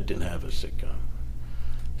 Carol Burnett didn't have a sitcom.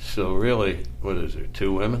 So really, what is there,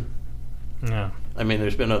 2 women? Yeah. I mean,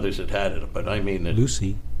 there's been others that had it, but I mean that...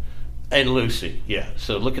 Lucy. And Lucy, yeah.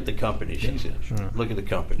 So look at the company she's in. Yeah. Look at the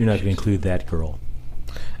company. You're not going to include that girl.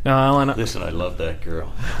 No, Alan. Listen, I love that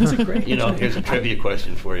girl. That's a great. Here's a trivia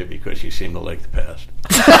question for you because you seem to like the past.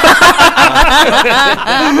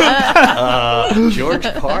 George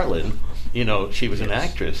Carlin, she was an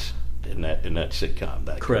actress in that sitcom.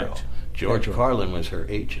 That correct. Girl. George Carlin was her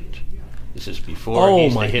agent. This is before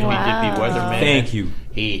he's the hippie-dippy weatherman. Thank you.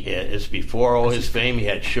 It's before all his fame. He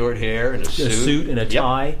had short hair and a suit and a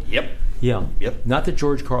tie. Yep. Yeah. Yep. Not that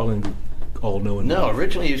George Carlin all knowing. No,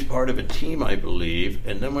 originally he was part of a team, I believe,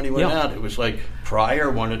 and then when he went out, it was like Pryor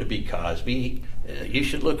wanted to be Cosby. You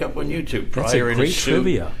should look up on YouTube. Pryor That's a in great a suit,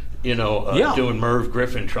 trivia. Doing Merv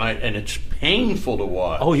Griffin and it's painful to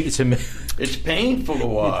watch. Oh, it's painful to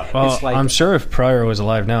watch. Well, I'm sure if Pryor was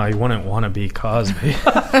alive now, he wouldn't want to be Cosby.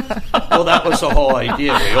 Well, that was the whole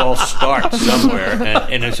idea. We all start somewhere,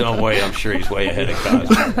 and in his own way, I'm sure he's way ahead of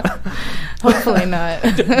Cosby. Hopefully not.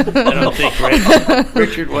 I don't think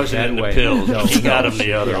Richard wasn't in the pills. No, he got him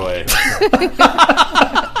the other way.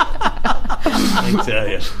 I tell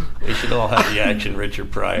you, we should all have the action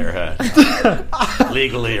Richard Pryor had,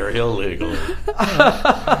 legally or illegally.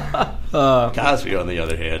 Cosby, on the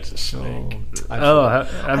other hand, is a snake.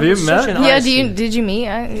 Have you met? Yeah, did you meet?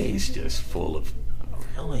 He's just full of.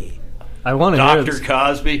 Really? I want to hear Dr.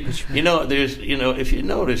 Cosby. There's if you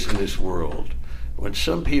notice in this world, when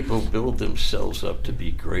some people build themselves up to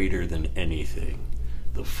be greater than anything,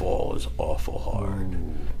 the fall is awful hard.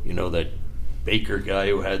 Ooh. That baker guy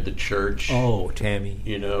who had the church. Oh, Tammy.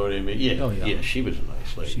 You know what I mean? Yeah. Yeah, she was a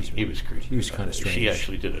nice lady. He was creepy. He was kind of strange. She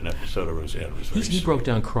actually did an episode of Roseanne. He broke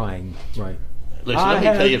down crying, right? Listen, let me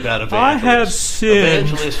tell you about Evangelist. I have sinned.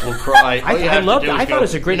 Evangelist will cry. I loved it. I thought it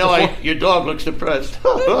was a great... your dog looks depressed.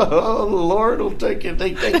 Oh, the Lord will take it.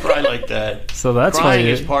 They cry like that. So that's crying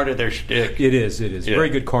is part of their shtick. It is. Yeah. Very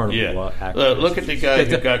good carnival act. Look at the guy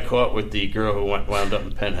who got caught with the girl who wound up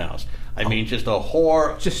in Penthouse. I mean, just a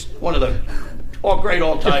whore. Just one of the great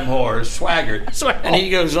all-time whores, Swaggart. And he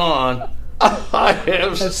goes on, I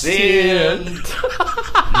have sinned.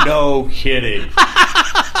 No kidding.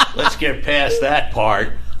 Let's get past that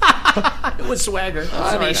part. It was Swagger.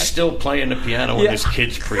 He's still playing the piano when his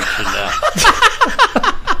kid's preaching now.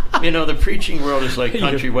 The preaching world is like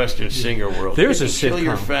country western singer world. There's you a sitcom. Kill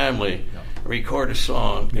your family, No. record a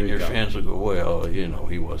song, and your fans will go, well,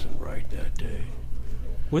 he wasn't right that day.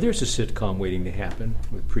 Well, there's a sitcom waiting to happen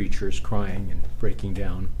with preachers crying and breaking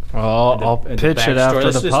down. Oh, I'll pitch it after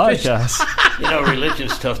the podcast.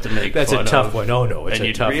 Religion's tough to make That's fun of. That's a tough one. Oh, no, it's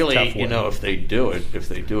a tough one. If they do it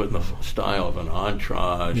in the style of an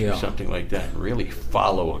Entourage or something like that, and really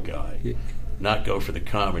follow a guy, not go for the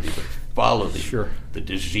comedy, but follow the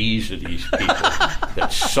disease of these people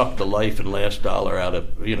that suck the life and last dollar out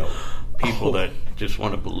of, people that just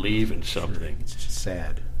want to believe in something. It's just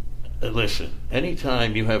sad. listen,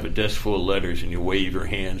 anytime you have a desk full of letters and you wave your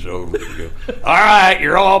hands over it, you go, all right,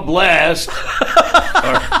 you're all blessed.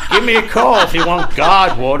 Or give me a call if you want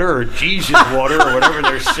God water or Jesus water or whatever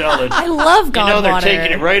they're selling. I love God water. They're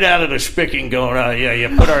taking it right out of the spigot and going, oh,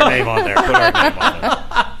 yeah, put our name on there. Put our name on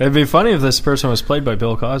there. It'd be funny if this person was played by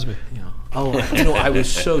Bill Cosby. Yeah. Oh, I was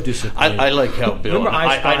so disappointed. I like how Bill,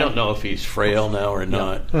 I don't know if he's frail now or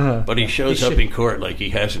not, but he shows up in court like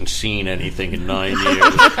he hasn't seen anything in 9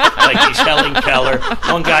 years. Like he's Helen Keller.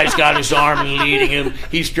 One guy's got his arm leading him.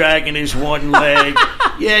 He's dragging his one leg.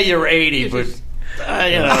 Yeah, you're 80, but,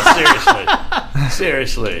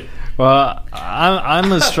 seriously. Well,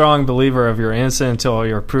 I'm a strong believer of you're innocent until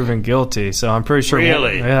you're proven guilty, so I'm pretty sure...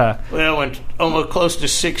 Really? Yeah. Well, when almost close to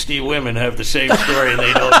 60 women have the same story and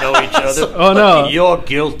they don't know each other, oh no, you're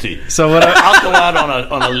guilty. So what I'll go out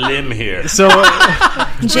on a limb here. So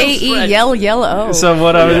J-E yellow. So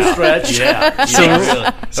what I was... Stretch. Yeah.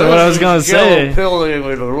 So what I was going to say... Pill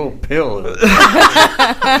with a little pill.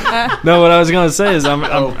 No, what I was going to say is I'm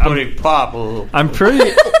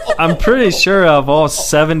pretty sure of all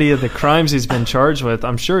 70 of the crimes he's been charged with,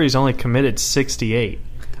 I'm sure he's only committed 68.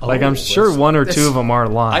 I'm sure one or two of them are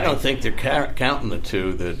lying. I don't think they're counting the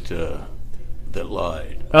two that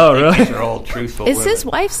lied. Oh, really? They're all truthful Is women. his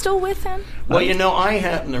wife still with him? Well, I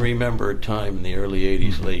happen to remember a time in the early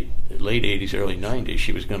 80s, late 80s, early 90s,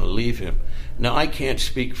 she was going to leave him. Now, I can't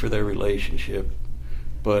speak for their relationship,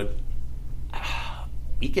 but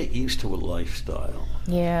you get used to a lifestyle.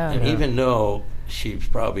 Yeah. And even though she'd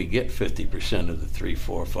probably get 50% of the 300,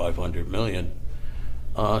 400, 500 million,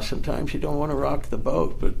 sometimes you don't want to rock the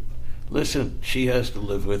boat. But listen, she has to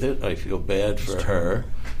live with it. I feel bad for her.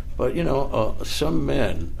 But, some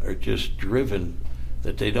men are just driven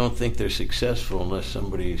that they don't think they're successful unless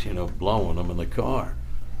somebody's, blowing them in the car.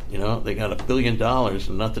 They got $1 billion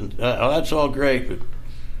and nothing. That's all great, but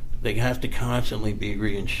they have to constantly be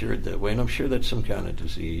reinsured that way. And I'm sure that's some kind of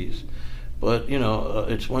disease. But,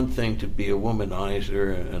 it's one thing to be a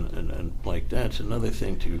womanizer and like that. It's another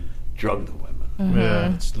thing to drug the women. Mm-hmm.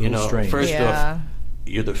 Yeah, it's a little strange. First off,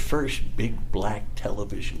 you're the first big black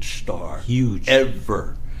television star. Huge.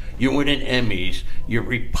 Ever. You're winning Emmys. You're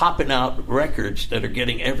popping out records that are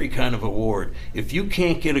getting every kind of award. If you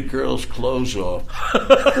can't get a girl's clothes off,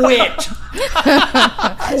 quit.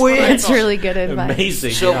 That's really good advice.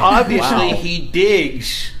 Amazing. So obviously he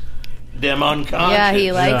digs them unconscious. Yeah,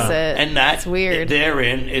 he likes it. And that's weird.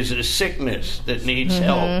 Therein is a sickness that needs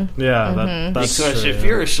help. Yeah, that's because if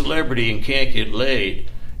you're a celebrity and can't get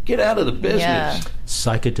laid, get out of the business. Yeah.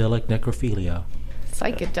 Psychedelic necrophilia.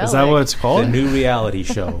 Psychedelic. Is that what it's called? The new reality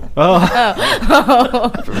show. For a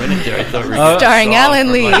minute there, I thought we were starring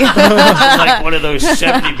Allan Lee. like one of those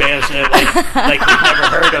 70 bands like we've never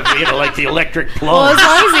heard of, like the Electric Plum. Well, as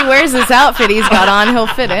long as he wears this outfit he's got on, he'll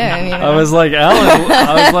fit in. I was like Allan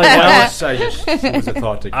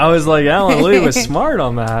Lee was smart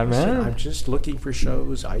on that, man. I'm just looking for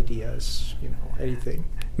shows, ideas, anything.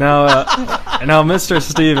 Now, Mr.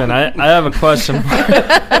 Stephan, I have a question.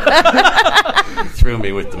 You threw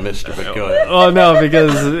me with the Mister, but go ahead. Oh no,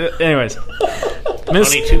 because anyways,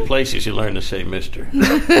 only two places you learn to say Mister: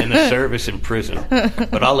 in the service and prison.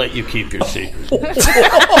 But I'll let you keep your secret. Okay,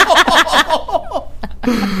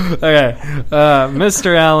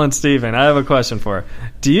 Mr. Allan Stephan, I have a question for you.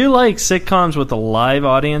 Do you like sitcoms with a live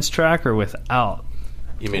audience track or without?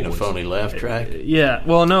 You mean a phony laugh track? Yeah.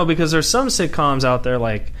 Well, no, because there's some sitcoms out there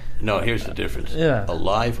like... No, here's the difference. Yeah. A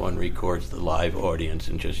live one records the live audience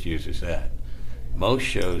and just uses that. Most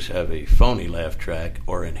shows have a phony laugh track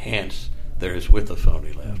or enhance theirs with a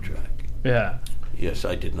phony laugh track. Yeah. Yes,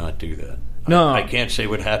 I did not do that. No. I can't say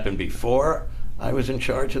what happened before I was in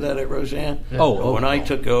charge of that at Roseanne. Yeah. When I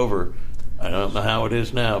took over, I don't know how it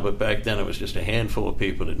is now, but back then it was just a handful of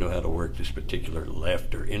people that knew how to work this particular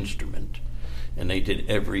laughter instrument. And they did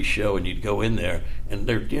every show, and you'd go in there, and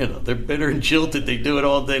they're bitter and jilted. They do it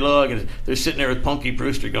all day long, and they're sitting there with Punky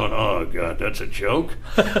Brewster going, "Oh God, that's a joke,"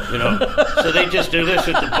 So they just do this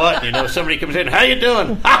with the button. Somebody comes in, "How you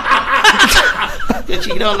doing?" Because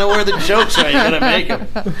you don't know where the jokes are. You're gonna make them.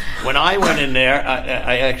 When I went in there,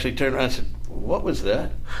 I actually turned around and said, "What was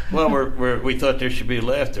that?" "Well, we thought there should be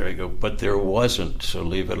laughter." I go, "But there wasn't, so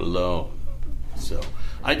leave it alone." So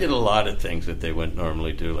I did a lot of things that they wouldn't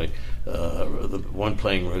normally do, like the one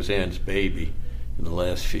playing Roseanne's baby in the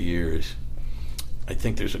last few years. I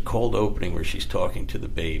think there's a cold opening where she's talking to the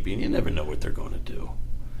baby, and you never know what they're going to do.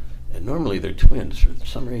 And normally they're twins. For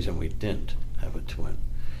some reason, we didn't have a twin.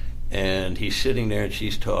 And he's sitting there, and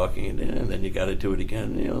she's talking, and then you got to do it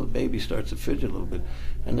again. You know, the baby starts to fidget a little bit,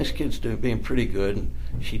 and this kid's being pretty good. And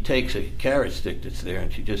she takes a carrot stick that's there,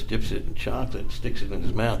 and she just dips it in chocolate, and sticks it in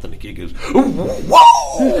his mouth, and the kid goes,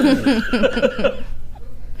 "Whoa!"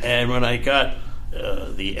 And when I got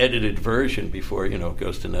the edited version before it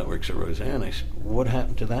goes to networks or Roseanne, I said, "What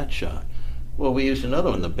happened to that shot?" Well, we used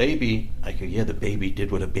another one. The baby, I go, yeah, the baby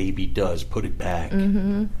did what a baby does, put it back.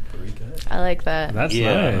 Mm-hmm. Very good. I like that. That's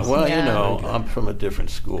nice. Well, Yeah. I'm from a different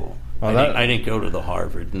school. Well, I didn't go to the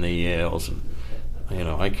Harvard and the Yales, and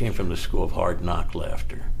I came from the school of hard knock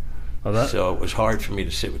laughter. So it was hard for me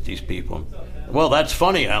to sit with these people. Well, that's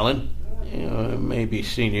funny, Alan. Maybe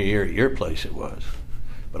senior year at your place it was,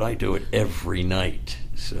 but I do it every night.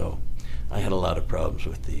 So I had a lot of problems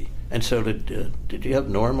with the. And so did you have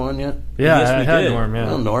Norm on yet? Yeah, Yes, I we had did. Norm, yeah.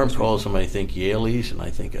 Well, Norm calls them, I think, Yaleys, and I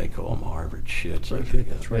think I call them Harvard shits. I forget.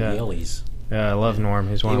 That's right, Yeah. Yaleys. Yeah, I love Norm.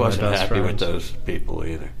 He's one He of my wasn't best happy friends. with those people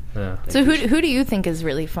either. Yeah. So who do you think is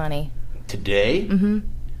really funny? Today, Do you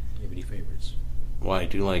have any favorites? well, I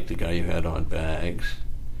do like the guy you had on Bags.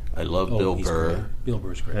 I love Bill he's Burr. great. Bill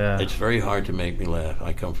Burr's great. Yeah. It's very hard to make me laugh.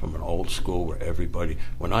 I come from an old school where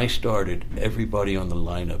when I started, everybody on the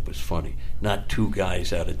lineup was funny. Not 2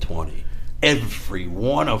 guys out of 20. Every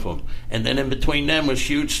one of them. And then in between them was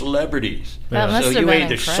huge celebrities. That must So have you been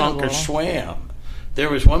either sunk or incredible. swam. There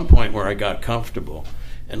was one point where I got comfortable.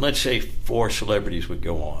 And let's say 4 celebrities would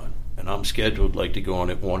go on. And I'm scheduled to go on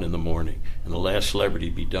at 1 in the morning. And the last celebrity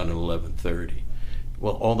would be done at 11:30.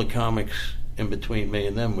 Well, all the comics in between me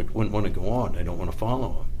and them wouldn't want to go on. They don't want to follow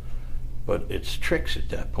them. But it's tricks at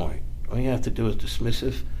that point. All you have to do is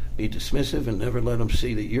be dismissive and never let them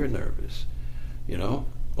see that you're nervous.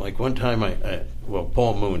 Like one time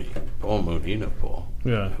Paul Mooney, you know Paul,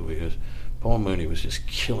 Yeah. who he is. Paul Mooney was just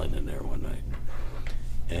killing in there one night.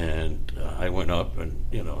 And I went up and,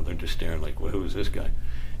 they're just staring like, well, who is this guy?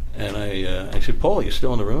 And I said, Paul, you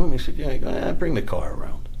still in the room? He said, yeah. I go, bring the car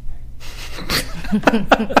around.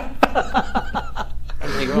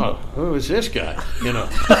 And they go, oh, who is this guy?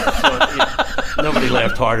 So, nobody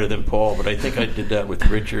laughed harder than Paul, but I think I did that with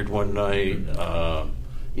Richard one night.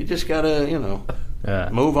 You just got to, Yeah.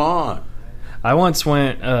 move on. I once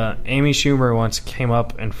went. Amy Schumer once came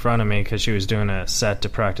up in front of me because she was doing a set to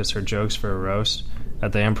practice her jokes for a roast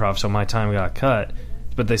at the Improv, so my time got cut,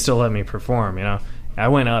 but they still let me perform. I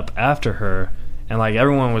went up after her, and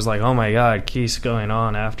everyone was like, "Oh my God, Keith's going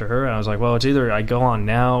on after her," and I was like, "Well, it's either I go on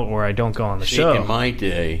now or I don't go on the show." In my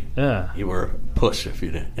day, you were a puss if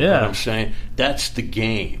you didn't. You know what I'm saying? That's the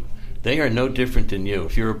game. They are no different than you.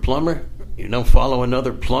 If you're a plumber, you don't follow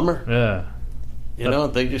another plumber. Yeah.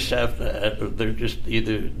 They just they're just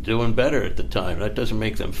either doing better at the time. That doesn't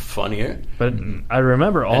make them funnier. But I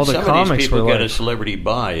remember all the some comics of these people were get a celebrity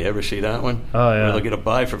buy. You ever see that one? Oh, yeah. Where they'll get a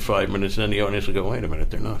buy for 5 minutes, and then the audience will go, wait a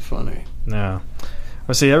minute, they're not funny. No.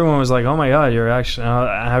 Well, see, everyone was like, "Oh my God, you're actually."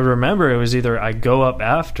 I remember it was either I go up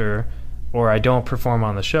after, or I don't perform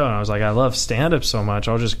on the show. And I was like, "I love stand-up so much,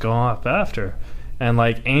 I'll just go up after." And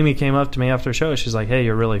Amy came up to me after the show. She's like, "Hey,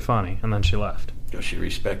 you're really funny," and then she left. Because she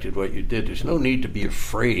respected what you did. There's no need to be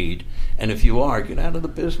afraid. And if you are, get out of the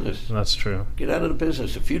business. That's true. Get out of the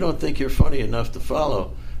business. If you don't think you're funny enough to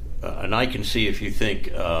follow, and I can see if you think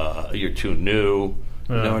you're too new,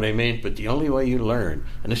 you know what I mean? But the only way you learn,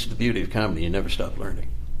 and this is the beauty of comedy, you never stop learning.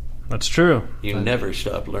 That's true. You never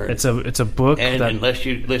stop learning. It's a book and that unless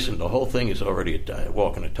you listen, the whole thing is already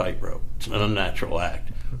walking a tightrope. It's an unnatural act.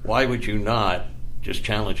 Why would you not just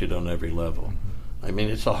challenge it on every level? I mean,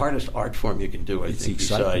 it's the hardest art form you can do, I think,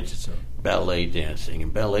 besides ballet dancing.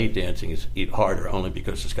 And ballet dancing is harder only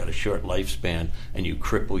because it's got a short lifespan and you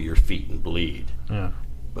cripple your feet and bleed. Yeah.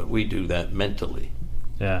 But we do that mentally.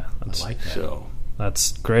 Yeah. I like that. So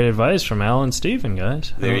that's great advice from Allan Stephan,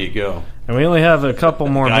 guys. there you go. And we only have a couple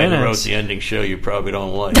more Guy minutes. who wrote the ending show you probably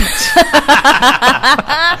don't like.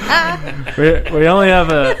 we only have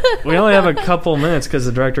a couple minutes because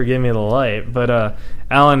the director gave me the light. But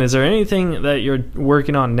Alan, is there anything that you're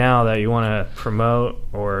working on now that you want to promote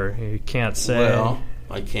or you can't say? Well,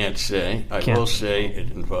 I can't say. I will say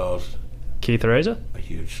it involves Keith Reza? a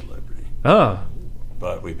huge celebrity. Oh.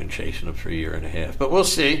 But we've been chasing him for a year and a half. But we'll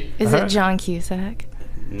see. Is it John Cusack?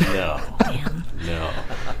 No. Damn.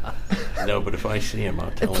 No, but if I see him,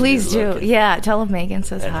 I'll tell him. Please you're do. looking. Yeah, tell him Megan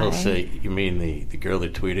says And hi. he'll say, you mean the girl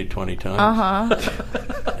that tweeted 20 times? Uh-huh.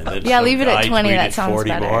 And then Yeah, some leave it at guy 20, that tweeted sounds 40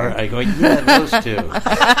 better. more. I go, yeah, those two.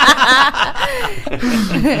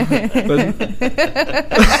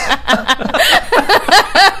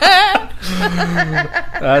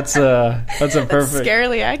 That's a perfect.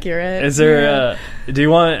 Scarily accurate. Is there Do you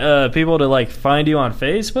want people to like find you on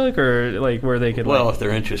Facebook or like where they could? Well, if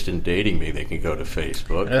they're interested in dating me, they can go to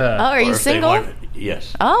Facebook. Are you single?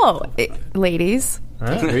 Yes. Oh, ladies.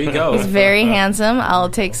 There you go. He's very handsome. I'll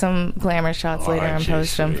take some glamour shots later and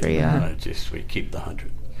post them for you. We keep the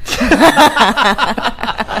 100.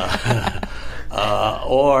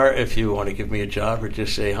 Or if you want to give me a job or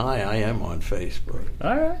just say hi, I am on Facebook.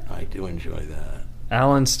 All right. I do enjoy that.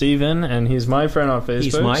 Allan Stephan, and he's my friend on Facebook.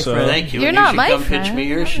 He's my friend. Thank you. You're and not you should my come friend. pitch me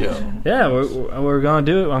your show. Yeah, we're going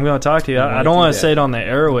to do it. I'm going to talk to you. I don't want to say it on the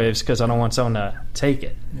airwaves because I don't want someone to take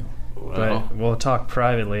it. Well, But we'll talk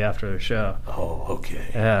privately after the show. oh,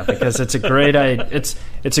 okay. Yeah, because it's a great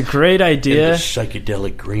it's a great idea. In the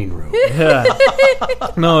psychedelic green room. Yeah.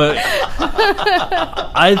 No,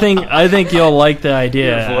 I think you'll like the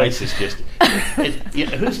idea. Your voice is just.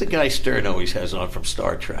 Who's the guy Stern always has on from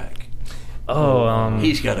Star Trek?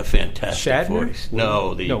 He's got a fantastic Shatner? voice.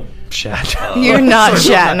 No, Shatner. You're not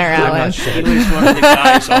Shatner, Alan. he was one of the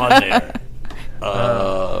guys on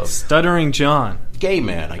there. Stuttering John. Gay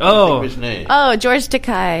man. I can't think of his name. Oh, George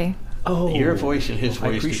Takei. Oh, Your voice and his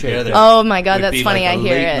voice appreciate together. Oh my God, would that's be funny. like I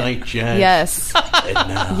hear late it. Night jazz. Yes. And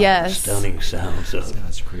now, Yes. stunning sounds of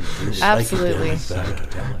that's great. Absolutely.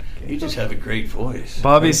 psychedelic. You just have a great voice.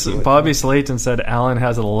 Bobby Slayton said Alan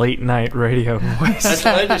has a late night radio voice. That's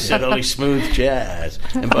what I just said. Only smooth jazz.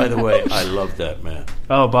 And by the way, I love that man.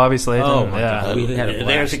 Oh, Bobby Slayton. Oh, my yeah. God. We had a blast.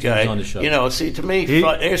 There's a He was guy. on the show. You know, see, to me,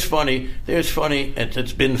 there's funny, and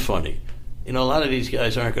it's been funny. You know, a lot of these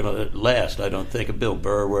guys aren't going to last, I don't think. Bill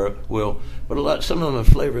Burr will, but some of them are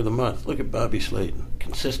flavor of the month. Look at Bobby Slayton,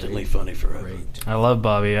 consistently funny forever. Great. I love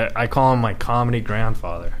Bobby. I call him my comedy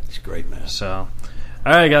grandfather. He's a great man. So,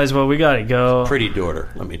 all right, guys. Well, we got to go. Pretty daughter.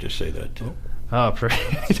 Let me just say that too. Oh, pretty.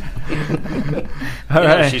 All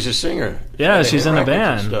right. She's a singer. Yeah, she's in a records and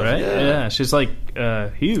band, stuff. right? Yeah. She's like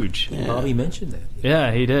huge. Yeah. Bobby mentioned that.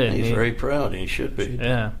 Yeah, he did. He's very proud, and he should be.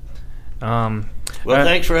 Yeah. Well,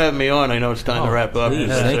 thanks for having me on. I know it's time to wrap up. please.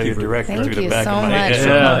 I Thank saw you your for- director Thank through the you back so of my much head. for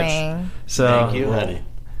Yeah. coming. So, Thank you, honey.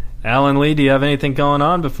 Alan Lee, do you have anything going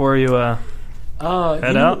on before you head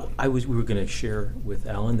out? We were going to share with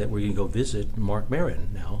Alan that we're going to go visit Mark Maron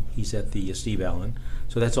now. He's at the Steve Allen.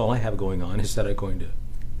 So that's all I have going on. Instead of going to,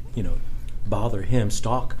 bother him,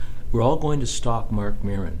 stalk. We're all going to stalk Mark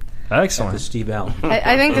Maron. Excellent. The Steve Allen.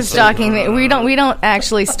 I think the stalking thing, we don't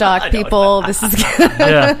actually stalk people. This is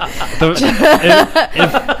Yeah.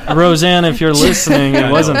 If Roseanne, if you're listening, it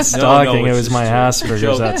wasn't stalking. it's it was just my a Asperger's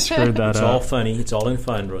joke. that screwed that It's up. all funny. It's all in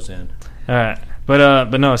fun, Roseanne. All right. But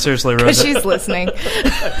no, seriously, Roseanne. she's listening.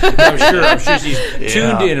 I'm sure she's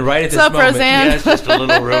tuned in right at this What's up, moment. Roseanne? She has just a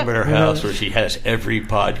little room in her house where she has every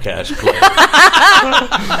podcast clip.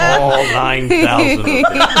 All 9,000 of them.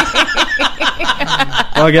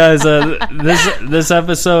 Well, guys, this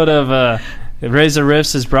episode of Razor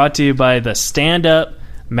Riffs is brought to you by the Stand Up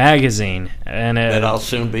magazine, and That I'll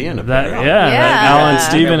soon be in. that apparently. that Alan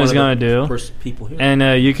Stephan is going to do. First people here.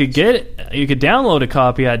 And you could download a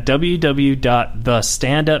copy at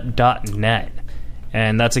www.thestandup.net,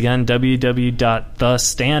 and that's again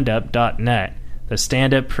www.thestandup.net. The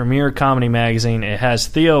Stand Up Premier Comedy Magazine. It has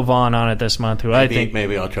Theo Vaughn on it this month, who I think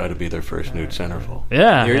Maybe I'll try to be their first nude centerfold.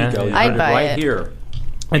 yeah, There you man. go. You I'd heard it buy right it. here.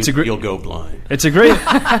 It's a great. You'll go blind. It's a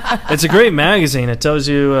great magazine. It tells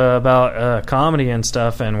you about comedy and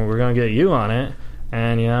stuff, and we're going to get you on it.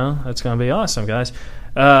 And, it's going to be awesome, guys.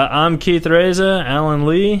 I'm Keith Reza, Alan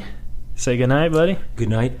Lee. Say goodnight, buddy. Good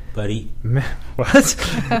night, buddy. What?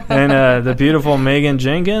 And the beautiful Megan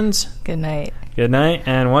Jenkins. Good night. Good night.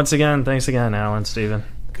 And once again, thanks again, Allan Stephan.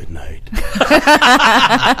 Good night.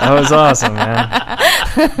 That was awesome, man.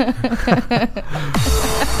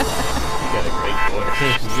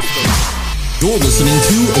 You're listening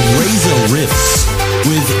to Reza Riffs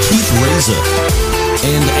with Keith Reza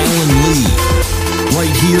and Alan Lee,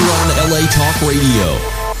 right here on LA Talk Radio.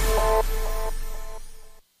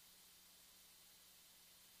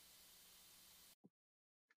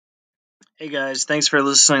 Hey guys, thanks for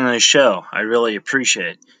listening to the show. I really appreciate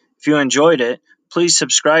it. If you enjoyed it, please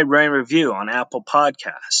subscribe, rate, and review on Apple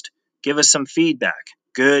Podcast. Give us some feedback.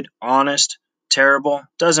 Good, honest, terrible,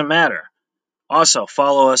 doesn't matter. Also,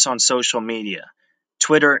 follow us on social media.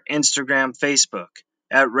 Twitter, Instagram, Facebook,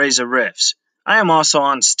 at Razor Riffs. I am also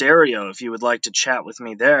on Stereo if you would like to chat with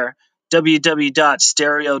me there.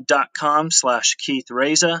 www.stereo.com/Keith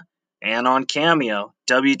Reza. And on Cameo,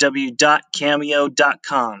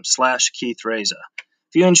 www.cameo.com/Keith Reza.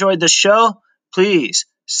 If you enjoyed the show, please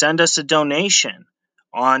send us a donation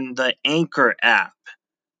on the Anchor app.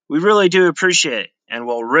 We really do appreciate it, and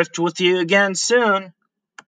we'll riff with you again soon.